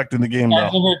an effect in the game, though.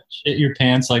 Have you ever shit your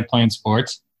pants like playing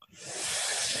sports?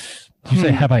 Did you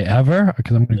say, have I ever?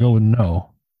 Because I'm going to go with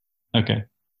no. Okay.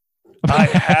 I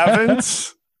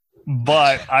haven't,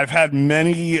 but I've had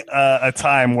many a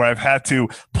time where I've had to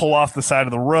pull off the side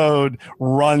of the road,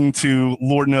 run to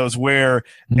Lord knows where,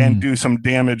 and do some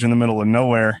damage in the middle of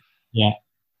nowhere. Yeah.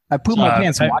 I pooped my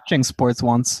pants watching sports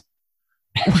once.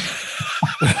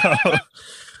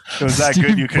 It was that Steve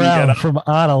good you couldn't Brown get up. from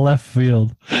out of left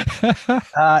field.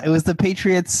 It was the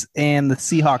Patriots and the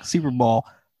Seahawks Super Bowl.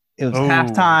 It was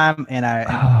halftime, and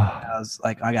I was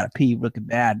like, I got to pee looking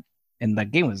bad. And the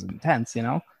game was intense, you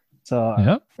know? So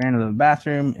I ran to the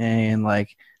bathroom and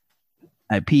like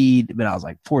I peed, but I was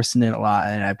like forcing it a lot,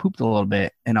 and I pooped a little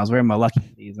bit, and I was wearing my Lucky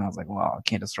Tees, and I was like, well, I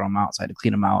can't just throw them out. So I had to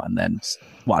clean them out and then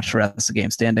watch the rest of the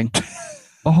game standing.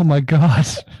 Oh my God.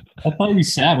 I thought you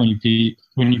sat when you peed.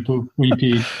 When you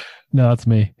peed. No, that's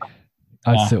me.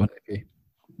 I sit when I pee.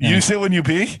 You sit when you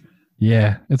pee?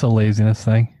 Yeah, it's a laziness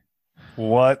thing.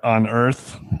 What on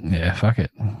earth? Yeah, fuck it.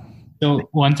 So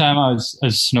one time I was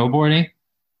snowboarding,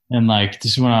 and like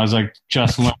this is when I was like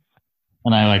just learning,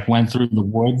 and I like went through the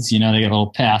woods. You know, they get a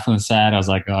little path on the side. I was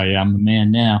like, oh yeah, I'm the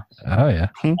man now. Oh yeah.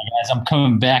 And as I'm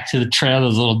coming back to the trail,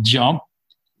 there's a little jump,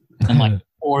 and like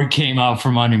board came out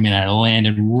from under me, and I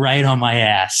landed right on my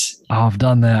ass. Oh, I've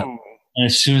done that. And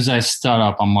as soon as I stood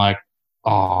up, I'm like,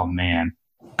 oh man.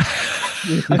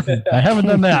 I haven't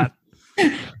done that.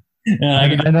 And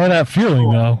I know that feeling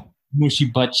though. Mushy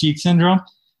butt cheek syndrome.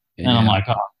 And I'm like,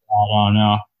 oh, I don't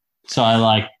know. So I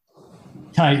like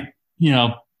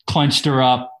clenched her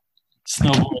up,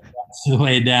 snowboarded the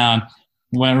way down,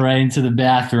 went right into the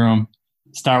bathroom,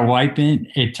 start wiping.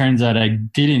 It turns out I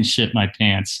didn't shit my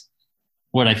pants.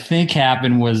 What I think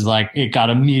happened was like it got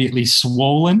immediately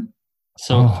swollen.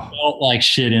 So it felt like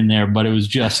shit in there, but it was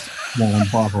just swollen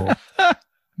bubble.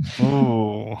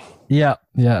 Oh. Yeah,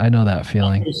 I know that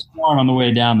feeling. I was sworn on the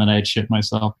way down that I had shit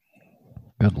myself.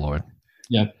 Good Lord.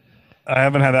 Yep. I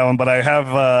haven't had that one, but I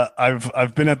have.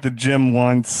 I've been at the gym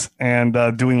once and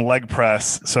doing leg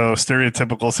press, so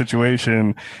stereotypical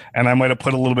situation, and I might have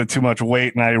put a little bit too much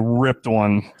weight, and I ripped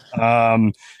one.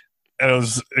 It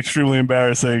was extremely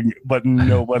embarrassing, but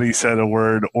nobody said a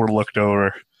word or looked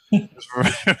over.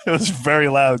 It was very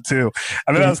loud too.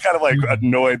 I mean, I was kind of like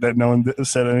annoyed that no one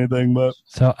said anything. But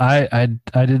so I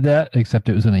did that, except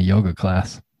it was in a yoga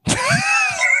class.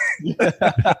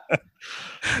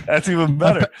 That's even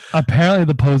better. Apparently,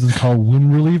 the pose is called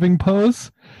wind relieving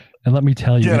pose, and let me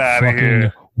tell you, Get it out of fucking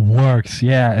here. Works.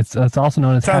 Yeah, it's also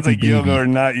known as sounds happy like baby. yoga or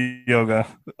not yoga.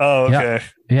 Oh, okay.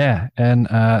 Yeah, and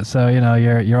so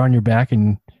you're on your back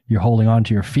and you're holding on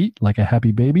to your feet like a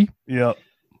happy baby. Yep.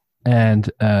 And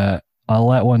I'll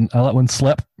let one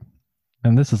slip,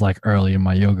 and this is like early in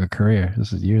my yoga career.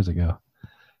 This is years ago,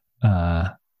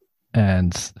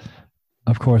 and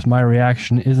of course my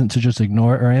reaction isn't to just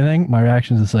ignore it or anything. My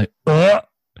reaction is to say,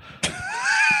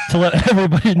 to let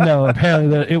everybody know apparently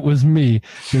that it was me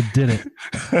that did it.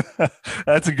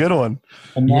 That's a good one.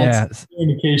 And that's an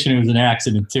indication it was an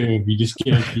accident too. If you just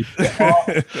get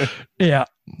yeah,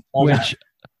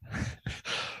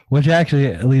 which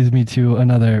actually leads me to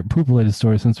another poop-related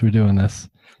story since we're doing this.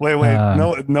 Wait.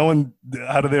 No one.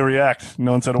 How did they react?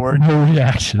 No one said a word. No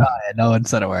reaction. Oh, yeah, no one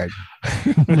said a word.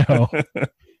 No.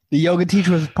 The yoga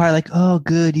teacher was probably like, "Oh,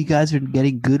 good, you guys are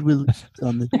getting good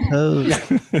on the toes."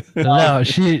 No,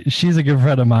 she's a good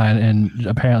friend of mine, and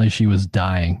apparently she was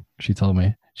dying. She told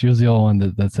me she was the only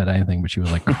one that said anything, but she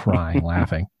was like crying,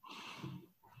 laughing.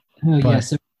 Oh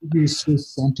yes, you're so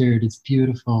centered. It's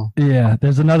beautiful. Yeah,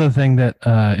 there's another thing that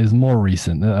is more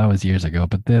recent. That was years ago,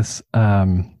 but this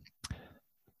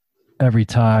every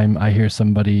time I hear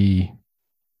somebody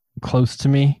close to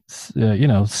me,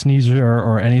 sneeze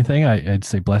or anything, I'd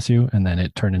say bless you, and then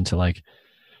it turned into like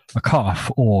a cough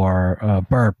or a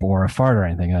burp or a fart or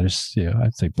anything. I'd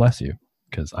say bless you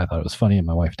because I thought it was funny and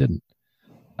my wife didn't.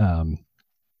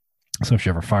 So if she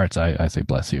ever farts, I say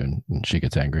bless you, and she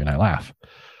gets angry and I laugh.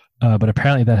 But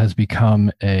apparently that has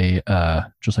become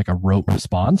just like a rote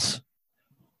response.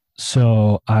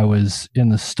 So I was in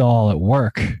the stall at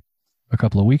work a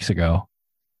couple of weeks ago,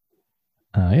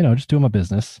 just doing my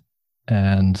business.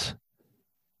 And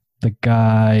the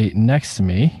guy next to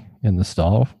me in the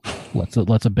stall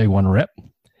lets a big one rip.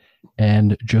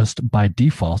 And just by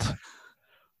default,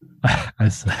 I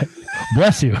say,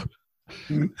 bless you.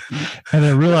 And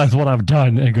then realize what I've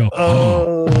done and go,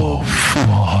 oh,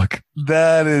 fuck.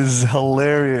 That is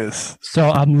hilarious. So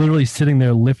I'm literally sitting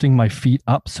there lifting my feet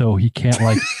up so he can't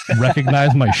like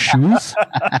recognize my shoes.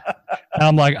 And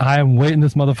I'm like, I am waiting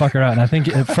this motherfucker out. And I think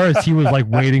at first he was like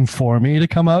waiting for me to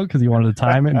come out because he wanted to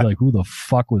time it and be like, who the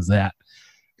fuck was that?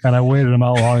 And I waited him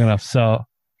out long enough. So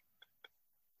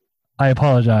I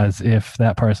apologize if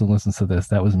that person listens to this.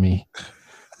 That was me.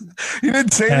 You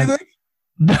didn't say anything?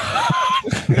 No.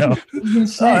 Oh,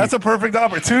 that's a perfect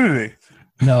opportunity.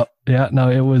 No,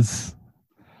 it was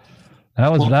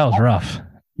that was rough.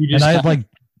 And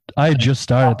I had just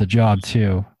started the job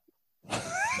too.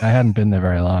 I hadn't been there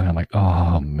very long. I'm like,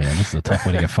 oh man, this is a tough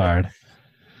way to get fired.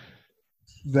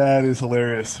 That is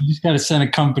hilarious. You just got to send a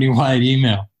company-wide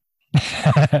email.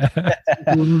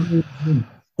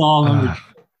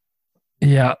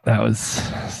 Yeah, that was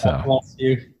so. Bless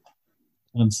you.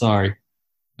 I'm sorry.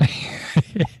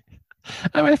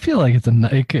 I feel like there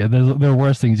are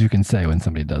worse things you can say when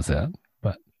somebody does that,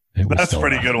 but that's a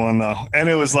pretty good one though, and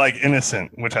it was like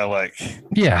innocent, which I like.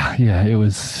 Yeah, it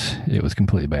was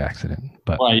completely by accident,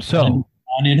 but right. So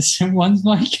non-innocent ones,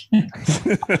 Mike.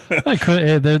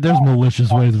 There's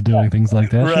malicious ways of doing things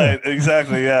like that. Right, sure.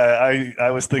 Exactly. Yeah,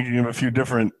 I was thinking of a few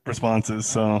different responses.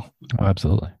 So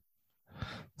absolutely.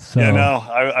 So yeah, no,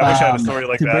 I wish I had a story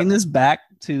like that. that. To bring this back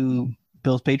to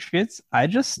Bills Patriots, I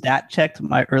just stat checked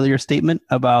my earlier statement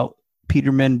about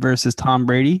Peterman versus Tom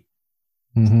Brady.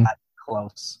 Mm-hmm. Not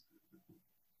close.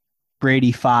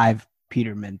 Brady 5,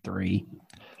 Peterman 3.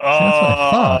 That's what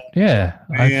I thought. Yeah,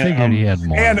 I figured he had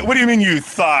more. And what do you mean you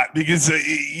thought? Because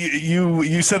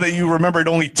you said that you remembered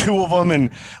only 2 of them, and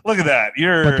look at that.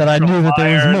 But that I knew that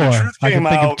there was more. I could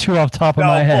think of 2 off the top of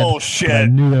my head. Bullshit. I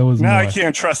knew there was now more. I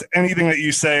can't trust anything that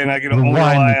you say, and I can only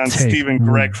rely on Stephen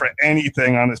Gregg for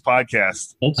anything on this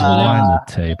podcast. That's the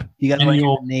tape. You got to write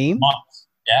your name.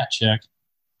 Yeah, check.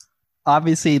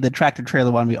 Obviously, the tractor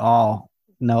trailer one we all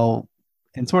know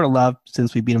and sort of love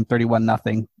since we beat them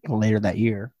 31-0 later that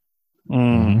year.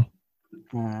 Mm.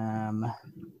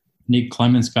 Nick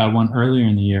Clements got one earlier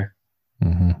in the year.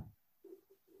 Mm-hmm.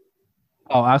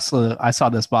 Oh, absolutely. I saw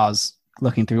this while I was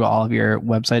looking through all of your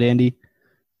website, Andy.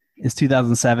 It's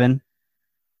 2007.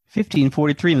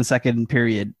 15:43 in the second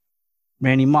period.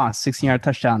 Randy Moss, 16-yard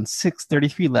touchdown.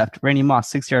 6:33 left. Randy Moss,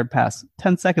 6-yard pass.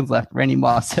 10 seconds left. Randy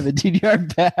Moss,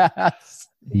 17-yard pass.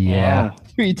 Yeah. Wow.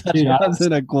 3 touchdowns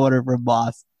in a quarter for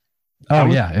Moss. Oh,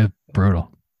 yeah. It's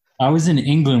brutal. I was in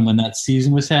England when that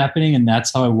season was happening, and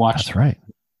that's how I watched. That's right.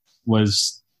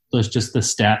 Was just the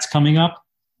stats coming up,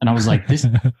 and I was like, "This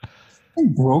is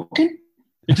broken."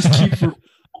 It just keeps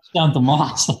down to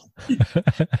Moss.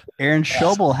 Aaron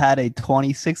Schobel had a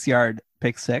 26-yard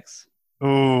pick six.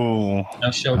 Ooh,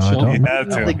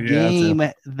 The game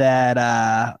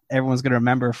that everyone's going to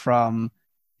remember from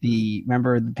the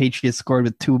Patriots scored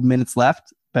with 2 minutes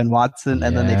left. Ben Watson,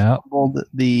 and then they fumbled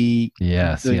the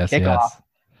kickoff.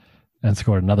 And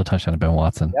scored another touchdown to Ben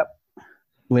Watson. Yep.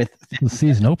 With the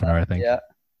season opener, I think. Yeah.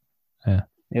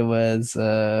 It was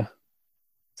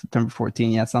September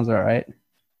 14. Yeah, sounds about right.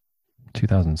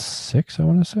 2006, I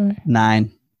want to say.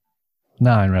 9,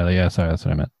 rather. Yeah, sorry, that's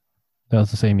what I meant. That was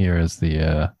the same year as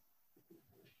the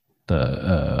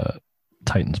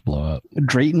Titans blowout.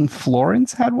 Drayton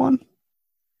Florence had one?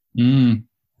 No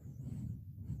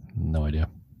idea.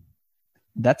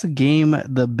 That's a game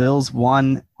the Bills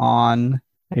won on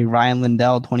a Ryan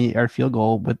Lindell 28-yard field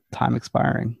goal with time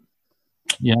expiring.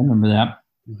 Yeah, I remember that.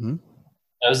 Mm-hmm.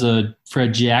 That was a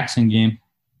Fred Jackson game.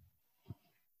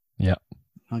 Yeah.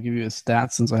 I'll give you a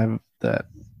stat since I have that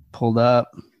pulled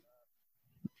up.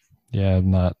 Yeah,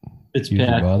 I'm not usually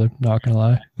bothered, not going to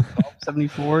lie.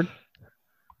 74,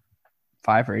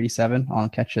 5 for 87 on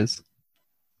catches.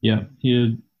 Yeah, he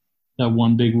had that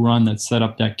one big run that set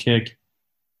up that kick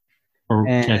or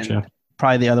catch up.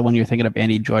 Probably the other one you're thinking of,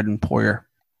 Andy Jordan Poyer.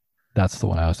 That's the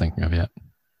one I was thinking of, yeah.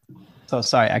 So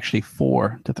sorry, actually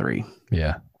 4-3.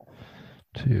 Yeah.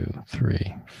 2,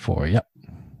 3, 4. Yep.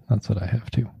 That's what I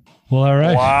have too. Well, all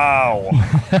right. Wow.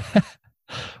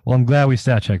 Well, I'm glad we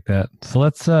stat checked that. So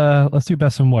let's do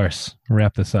best and worst.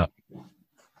 Wrap this up.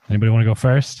 Anybody want to go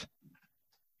first?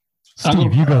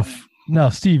 Steve, you go. No,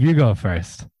 Steve, you go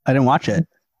first. I didn't watch it.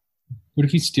 What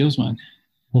if he steals mine?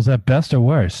 Was that best or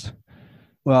worst?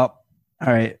 Well,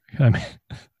 all right. I mean,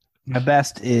 My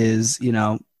best is,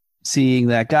 seeing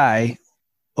that guy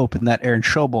open that Aaron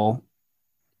Schobel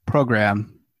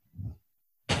program.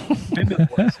 Maybe the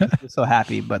worst, I'm so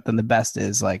happy, but then the best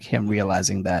is like him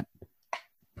realizing that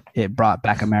it brought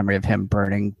back a memory of him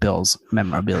burning Bill's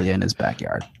memorabilia in his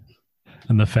backyard.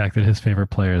 and the fact that his favorite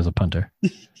player is a punter.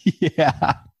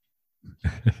 Yeah.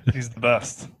 He's the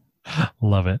best.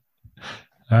 Love it.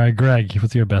 All right, Greg,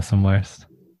 what's your best and worst?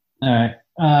 All right.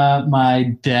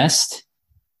 My best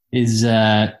is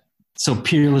so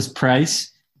Peerless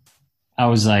Price. I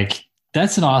was like,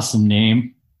 that's an awesome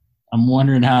name. I'm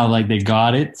wondering how like they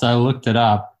got it. So I looked it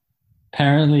up.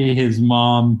 Apparently his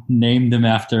mom named him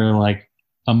after like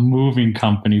a moving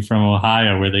company from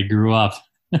Ohio where they grew up.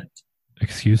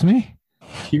 Excuse me?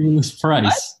 Peerless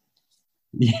Price.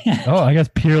 Yeah, Oh, I guess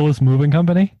Peerless Moving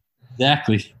Company?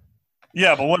 exactly.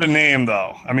 Yeah, but what a name,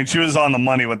 though. I mean, she was on the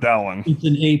money with that one. It's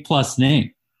an A+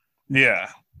 name Yeah.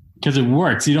 because it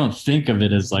works. You don't think of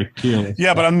it as like Peerless.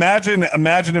 Yeah, but imagine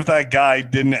if that guy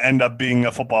didn't end up being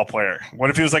a football player. What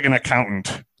if he was like an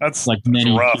accountant? That's Like that's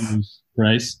many rough. Peerless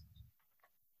Price.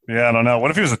 Yeah, I don't know.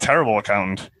 What if he was a terrible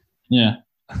accountant? Yeah.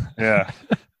 Yeah.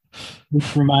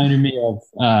 Which reminded me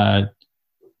of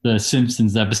the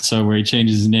Simpsons episode where he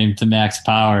changes his name to Max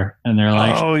Power, and they're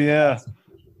like, oh, yeah.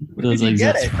 I was like,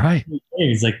 get "That's it?" Right. hey."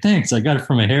 He's like, thanks, I got it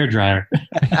from a hairdryer.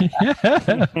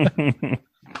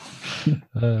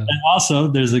 And also,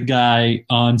 there's a guy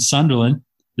on Sunderland,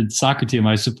 the soccer team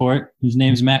I support, whose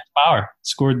name's Max Power.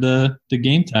 Scored the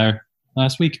game tire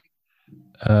last week.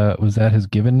 Was that his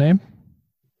given name?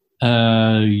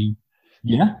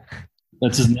 Yeah,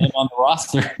 that's his name on the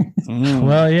roster. Mm.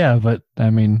 Well, yeah, but I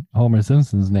mean, Homer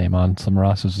Simpson's name on some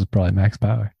rosters is probably Max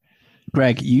Power.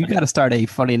 Greg, you got to start a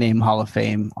funny name Hall of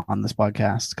Fame on this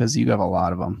podcast because you have a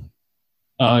lot of them.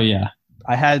 Oh yeah,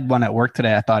 I had one at work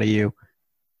today. I thought of you.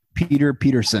 Peter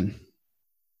Peterson.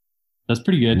 that's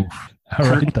pretty good. All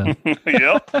right, then.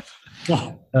 Yep.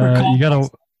 You got to.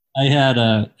 I had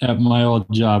at my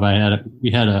old job,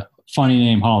 we had a funny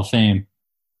name Hall of Fame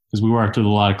because we worked with a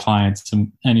lot of clients,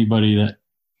 and anybody that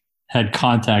had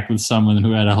contact with someone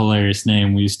who had a hilarious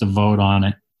name, we used to vote on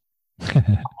it.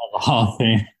 The Hall of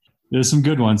Fame. There's some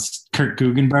good ones. Kurt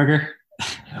Guggenberger,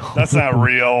 That's not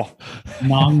real.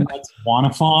 Nong Nuts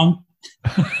Wanafong.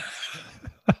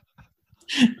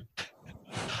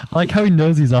 I like how he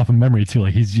knows these off of memory too.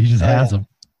 Like he just has them.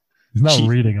 He's not Gee.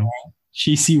 reading them.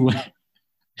 Shishi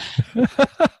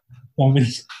Somebody.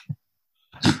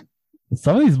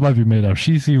 Some of these might be made up.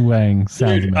 Shi Wang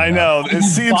sounds made I up. know. It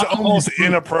seems almost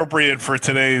inappropriate for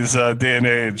today's day and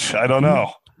age. I don't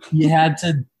know. You had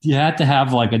to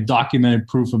have like a documented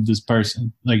proof of this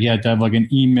person. Like you had to have like an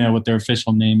email with their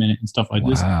official name in it and stuff like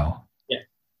this. Wow.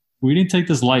 We didn't take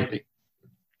this lightly.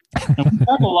 And we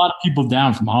had a lot of people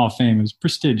down from Hall of Fame. It was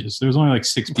prestigious. There was only like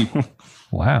 6 people.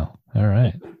 Wow. All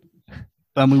right.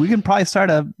 I mean, we can probably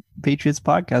start a Patriots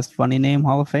podcast, Funny Name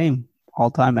Hall of Fame,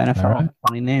 all-time NFL All right.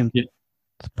 funny name.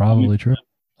 It's probably true.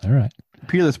 All right.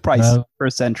 Peerless Price, Uh,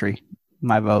 first century.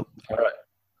 My vote.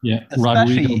 Yeah,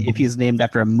 Especially Rodrigo. if he's named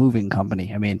after a moving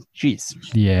company. I mean, geez.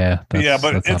 Yeah. Yeah,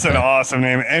 but that's it's not an bad. awesome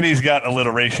name. And he's got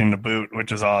alliteration to boot,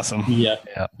 which is awesome. Yeah,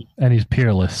 And he's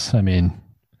peerless. I mean,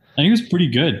 and he was pretty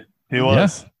good. He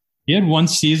was. He had one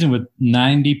season with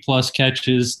 90 plus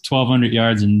catches, 1,200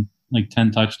 yards, and like 10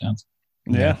 touchdowns.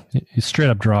 Yeah. He straight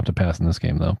up dropped a pass in this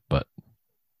game, though. But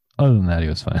other than that, he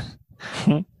was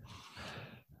fine.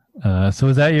 So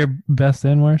is that your best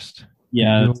and worst?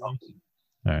 Yeah, All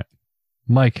right.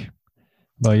 Mike, how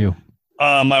about you?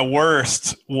 My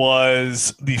worst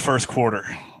was the first quarter.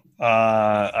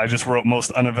 I just wrote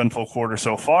most uneventful quarter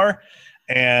so far,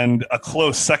 and a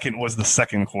close second was the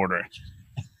second quarter.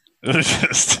 It was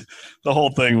just the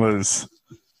whole thing was.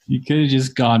 you could have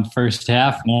just gone first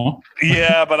half. No,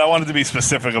 Yeah, but I wanted to be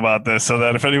specific about this so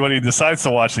that if anybody decides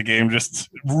to watch the game, just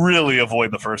really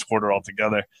avoid the first quarter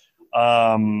altogether.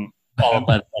 followed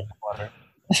by the second quarter.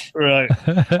 Right.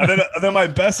 And then my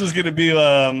best is going to be,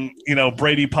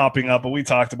 Brady popping up, but we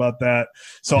talked about that.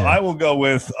 So Yeah. I will go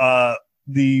with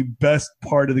the best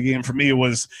part of the game for me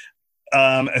was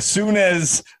as soon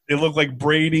as it looked like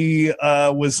Brady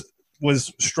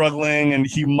was struggling and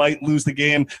he might lose the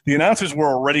game, the announcers were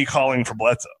already calling for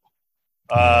Bledsoe.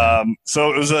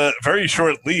 So it was a very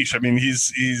short leash. I mean,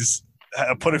 he's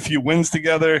put a few wins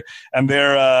together, and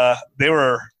they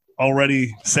were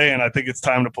already saying, I think it's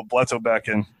time to put Bledsoe back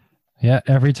in. Yeah,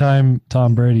 every time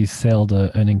Tom Brady sailed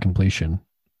an incompletion,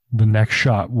 the next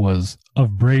shot was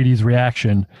of Brady's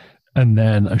reaction and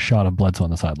then a shot of Bledsoe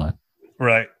on the sideline.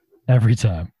 Right. Every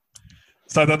time.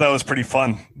 So I thought that was pretty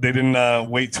fun. They didn't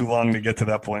wait too long to get to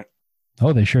that point.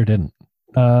 Oh, they sure didn't.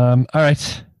 All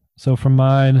right. So for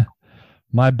mine,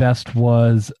 my best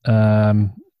was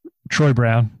Troy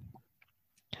Brown.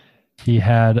 He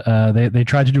had they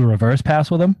tried to do a reverse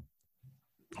pass with him.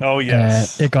 Oh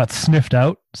yes. And it got sniffed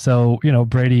out. So,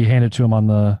 Brady handed it to him on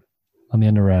the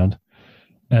end around.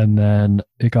 And then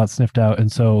it got sniffed out.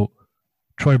 And so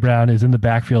Troy Brown is in the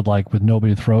backfield like with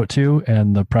nobody to throw it to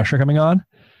and the pressure coming on.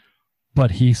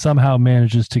 But he somehow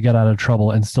manages to get out of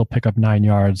trouble and still pick up 9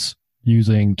 yards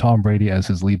using Tom Brady as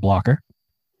his lead blocker.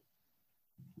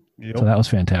 Yep. So that was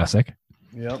fantastic.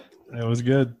 Yep. It was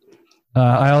good.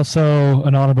 I also,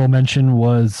 an honorable mention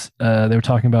was they were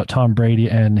talking about Tom Brady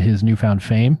and his newfound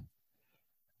fame.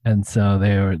 And so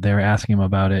they were asking him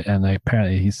about it. And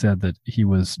apparently he said that he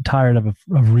was tired of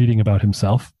reading about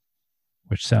himself,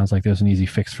 which sounds like there's an easy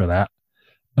fix for that.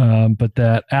 But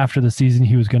that after the season,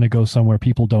 he was going to go somewhere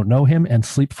people don't know him and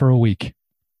sleep for a week.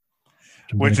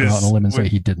 Which is, go out on a limb and say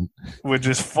he didn't. Which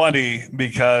is funny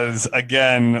because,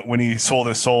 again, when he sold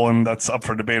his soul, and that's up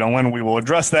for debate on when we will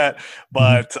address that.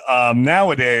 But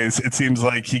nowadays, it seems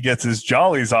like he gets his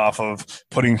jollies off of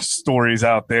putting stories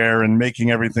out there and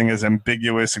making everything as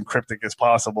ambiguous and cryptic as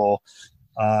possible.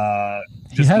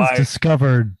 He has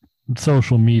discovered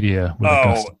social media.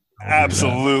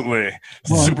 Absolutely.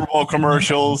 Super Bowl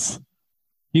commercials.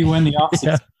 He went the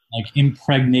opposite, like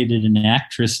impregnated an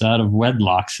actress out of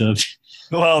wedlock. So.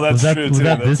 Well, that's true too. Was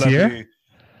that this year?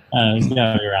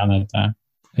 Yeah, around that time.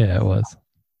 Yeah, it was.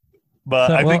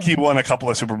 But I think he won a couple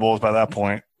of Super Bowls by that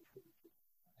point.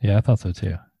 Yeah, I thought so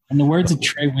too. In the words of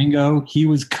Trey Wingo, he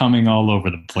was coming all over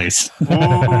the place.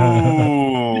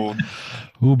 Ooh.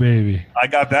 Ooh, baby. I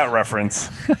got that reference.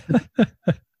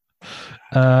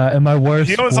 And my worst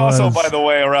he was also, by the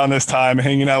way, around this time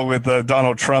hanging out with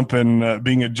Donald Trump and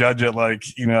being a judge at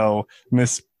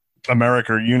Miss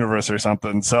America or Universe or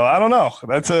something. So I don't know.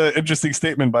 That's an interesting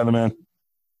statement by the man.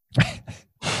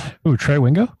 Ooh, Trey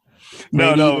Wingo?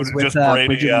 No, was with, just Brady.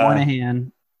 Bridget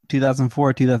Moynihan,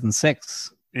 2004,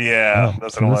 2006. Yeah,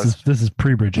 that's what it was. This is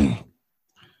pre-Bridget.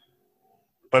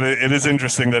 But it is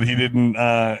interesting that he didn't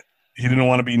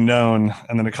want to be known,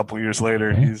 and then a couple of years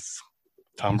later, he's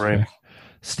Tom Brady. Fair.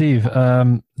 Steve,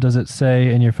 does it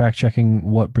say in your fact checking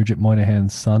what Bridget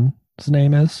Moynihan's son's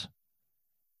name is?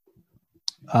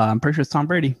 I'm pretty sure it's Tom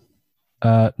Brady.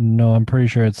 No, I'm pretty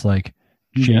sure it's like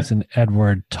Jason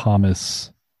Edward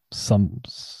Thomas, some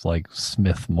like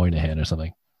Smith Moynihan or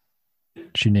something.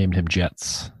 She named him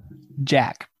Jets.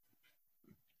 Jack.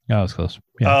 Oh, that was close.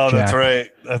 Yeah, Jack.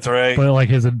 That's right. But like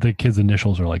the kid's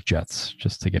initials are like Jets,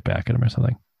 just to get back at him or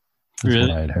something. That's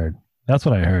what I had heard. That's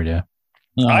what I heard. Yeah.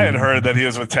 I had heard that he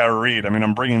was with Tara Reid. I mean,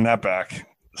 I'm bringing that back.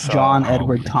 So, John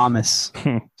Edward Thomas.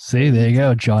 See, there you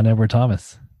go. John Edward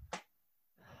Thomas.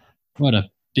 What a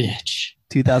bitch.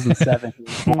 2007 he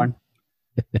was born.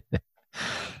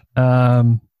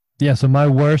 Yeah, so my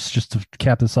worst, just to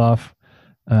cap this off,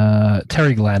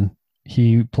 Terry Glenn.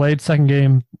 He played second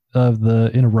game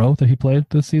in a row that he played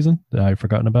this season that I'd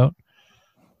forgotten about.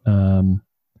 And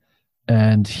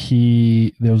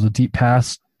there was a deep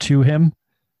pass to him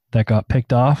that got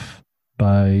picked off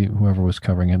by whoever was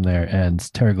covering him there,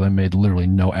 and Terry Glenn made literally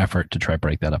no effort to try to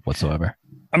break that up whatsoever.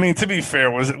 I mean, to be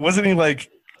fair, wasn't he like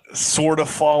sort of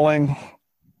falling?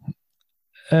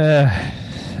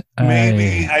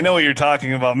 Maybe. I know what you're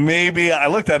talking about. Maybe. I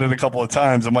looked at it a couple of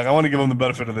times. I'm like, I want to give him the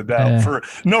benefit of the doubt for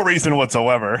no reason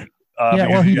whatsoever.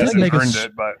 He did make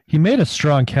he made a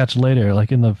strong catch later,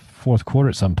 like in the fourth quarter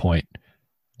at some point.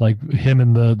 Like him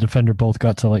and the defender both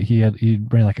got to he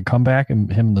ran like a comeback,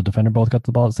 and him and the defender both got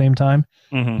the ball at the same time.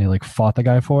 Mm-hmm. And he like fought the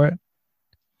guy for it,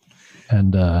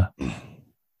 and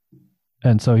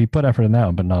so he put effort in that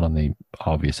one, but not on the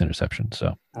obvious interception.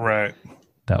 So right,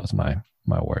 that was my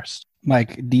worst.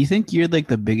 Mike, do you think you're like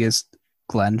the biggest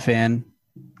Glenn fan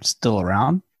still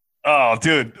around? Oh,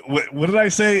 dude, what did I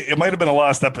say? It might have been a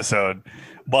lost episode,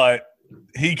 but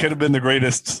he could have been the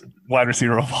greatest wide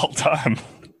receiver of all time.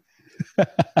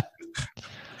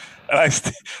 And I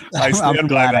stand I'm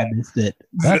glad I missed it.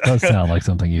 That does sound like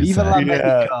something you said.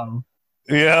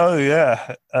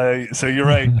 Yeah. So you're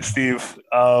right, Steve.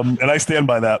 And I stand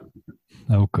by that.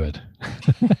 Oh, good.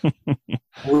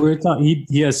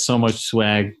 He has so much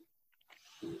swag.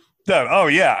 Dude, oh,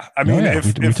 yeah. I mean,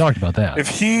 we talked about that. If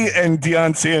he and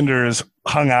Deion Sanders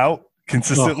hung out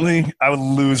consistently, I would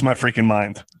lose my freaking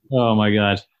mind. Oh, my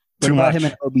God. What about him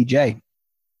and OBJ?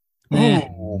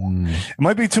 It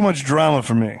might be too much drama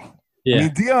for me. Yeah. I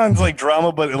mean, Dion's like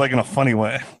drama, but like in a funny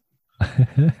way.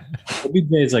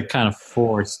 OBJ is like kind of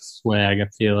forced swag, I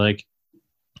feel like.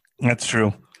 That's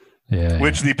true. Yeah.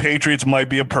 Which the Patriots might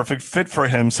be a perfect fit for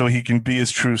him so he can be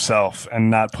his true self and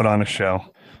not put on a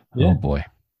show. Yeah. Oh boy.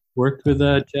 Worked with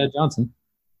Chad Johnson.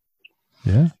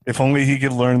 Yeah. If only he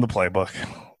could learn the playbook.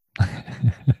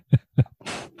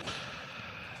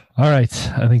 All right.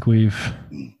 I think we've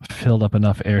filled up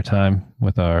enough airtime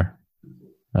with our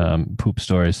poop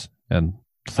stories and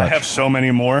such. I have so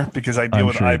many more because I deal I'm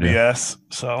with sure you do. IBS.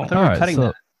 So I thought we were cutting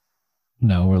that.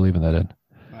 No, we're leaving that in.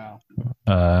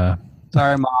 Wow.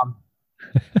 Sorry, Mom.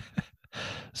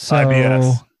 So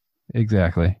IBS.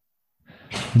 Exactly.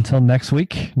 Until next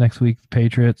week. Next week, the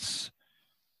Patriots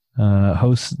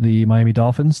host the Miami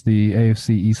Dolphins, the AFC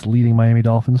East leading Miami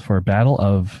Dolphins for the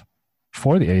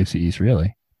AFC East,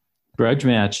 really. Grudge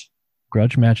match.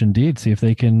 Grudge match indeed. See if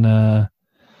they can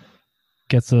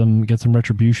get some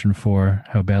retribution for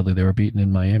how badly they were beaten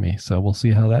in Miami. So we'll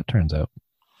see how that turns out.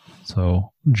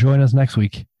 So join us next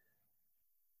week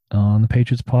on the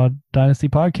Patriots Dynasty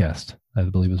podcast, I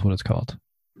believe is what it's called.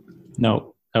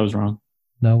 No, that was wrong.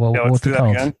 No, well, Yeah, let's what's do it that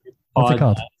called? again. What's it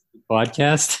called?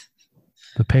 Podcast.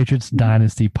 The Patriots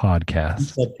Dynasty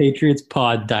podcast. The Patriots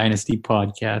Pod Dynasty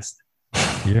podcast.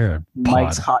 You're a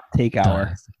Mike's pod hot take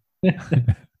hour.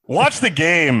 dynasty. Watch the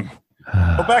game.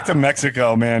 Go back to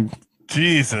Mexico, man.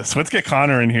 Jesus. Let's get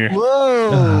Connor in here.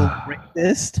 Whoa,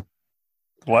 racist.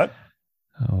 What?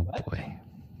 Oh boy.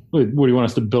 What do you want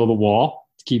us to build a wall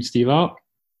to keep Steve out?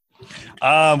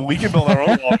 We can build our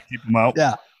own wall to keep him out.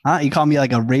 Yeah. Huh? You call me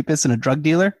like a rapist and a drug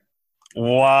dealer?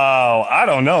 Wow. I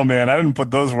don't know, man. I didn't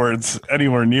put those words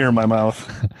anywhere near my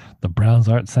mouth. The Browns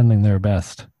aren't sending their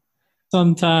best.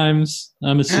 Sometimes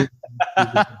I'm a super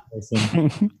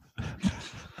person.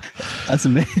 That's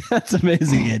amazing. That's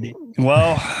amazing, Andy.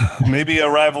 Well, maybe a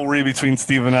rivalry between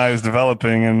Steve and I is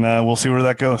developing, and we'll see where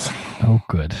that goes. Oh,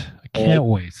 good. I can't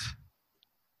wait.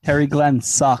 Terry Glenn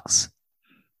sucks.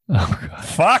 Oh, God.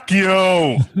 Fuck you.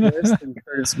 Worse than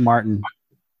Curtis Martin.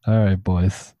 All right,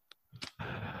 boys.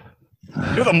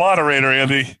 You're the moderator,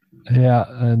 Andy. Yeah,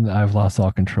 and I've lost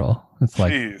all control. It's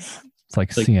like Jeez.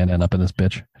 CNN up in this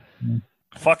bitch.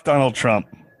 Fuck Donald Trump.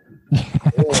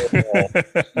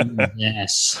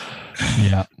 Yes.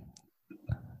 Yeah.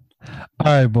 All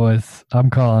right, boys. I'm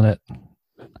calling it.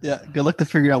 Yeah, good luck to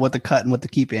figure out what to cut and what to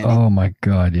keep, Andy. Oh my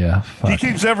God, yeah. He Fuck.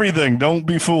 keeps everything. Don't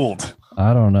be fooled.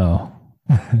 I don't know.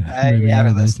 I Maybe haven't one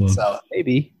of those listened, ones. so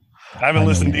maybe. I haven't I know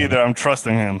listened you either. I'm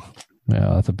trusting him.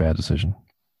 Yeah, that's a bad decision.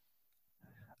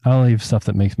 I'll leave stuff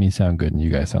that makes me sound good, and you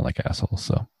guys sound like assholes.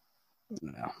 So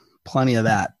No, plenty of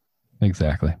that.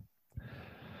 exactly.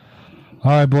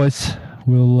 All right, boys.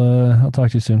 I'll talk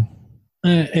to you soon.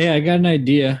 Hey, I got an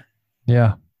idea.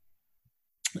 Yeah.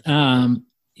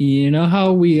 You know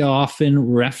how we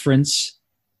often reference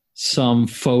some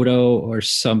photo or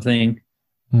something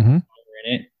Mm-hmm.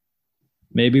 in it?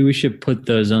 Maybe we should put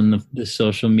those on the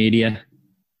social media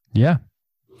Yeah.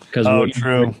 because Oh,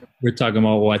 true. we're talking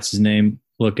about what's his name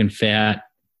looking fat,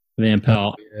 Van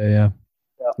Pelt. Yeah.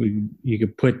 You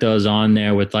could put those on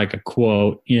there with like a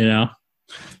quote, you know?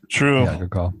 True. Yeah. Good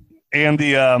call. And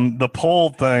the poll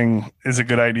thing is a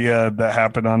good idea that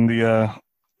happened on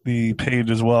the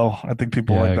page as well. I think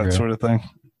people Yeah, I like that agree. sort of thing.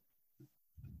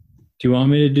 Do you want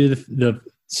me to do the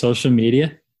social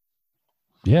media?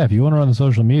 Yeah. If you want to run the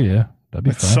social media, that'd be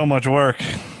It's fun. so much work.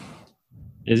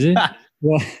 Is it?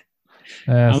 Well,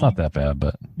 It's not that bad,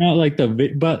 but not like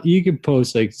but you could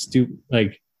post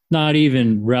like not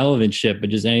even relevant shit, but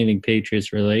just anything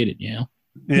Patriots related, you know?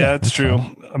 Yeah, it's that's true.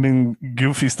 fine. I mean,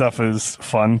 goofy stuff is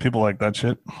fun. People like that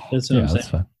shit. That's what yeah, I'm saying. that's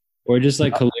fine. Or just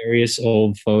like hilarious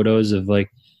old photos of like,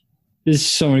 there's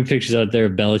so many pictures out there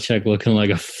of Belichick looking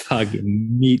like a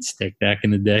fucking meat stick back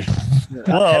in the day.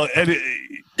 Well,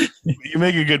 you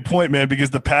make a good point, man, because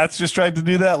the Pats just tried to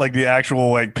do that, like the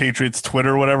actual like Patriots Twitter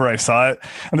or whatever. I saw it,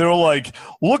 and they were like,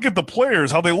 "Look at the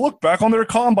players, how they look back on their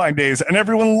combine days," and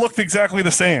everyone looked exactly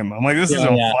the same. I'm like, "This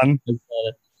isn't fun."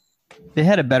 They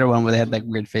had a better one where they had like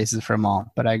weird faces for them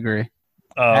all, but I agree.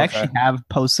 Oh, I okay. actually have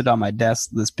posted on my desk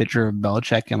this picture of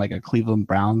Belichick in like a Cleveland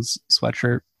Browns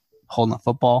sweatshirt holding a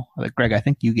football. Like, Greg, I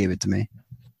think you gave it to me.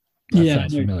 That Yeah.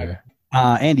 sounds familiar.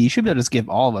 Andy, you should be able to just give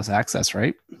all of us access,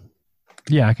 right?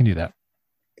 Yeah, I can do that.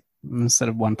 Instead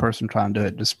of one person trying to do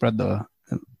it, just spread the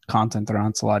content around.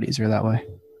 It's a lot easier that way.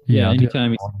 Yeah, I'll do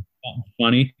anytime it. he's something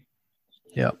funny.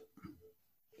 Yep.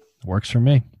 Works for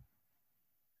me.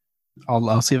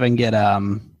 I'll see if I can get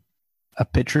a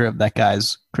picture of that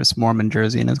guy's Chris Mormon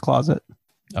jersey in his closet.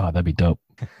 Oh, that'd be dope.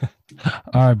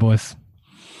 All right, boys.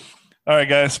 All right,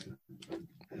 guys.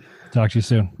 Talk to you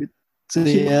soon.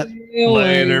 See ya.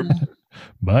 Later.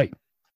 Bye.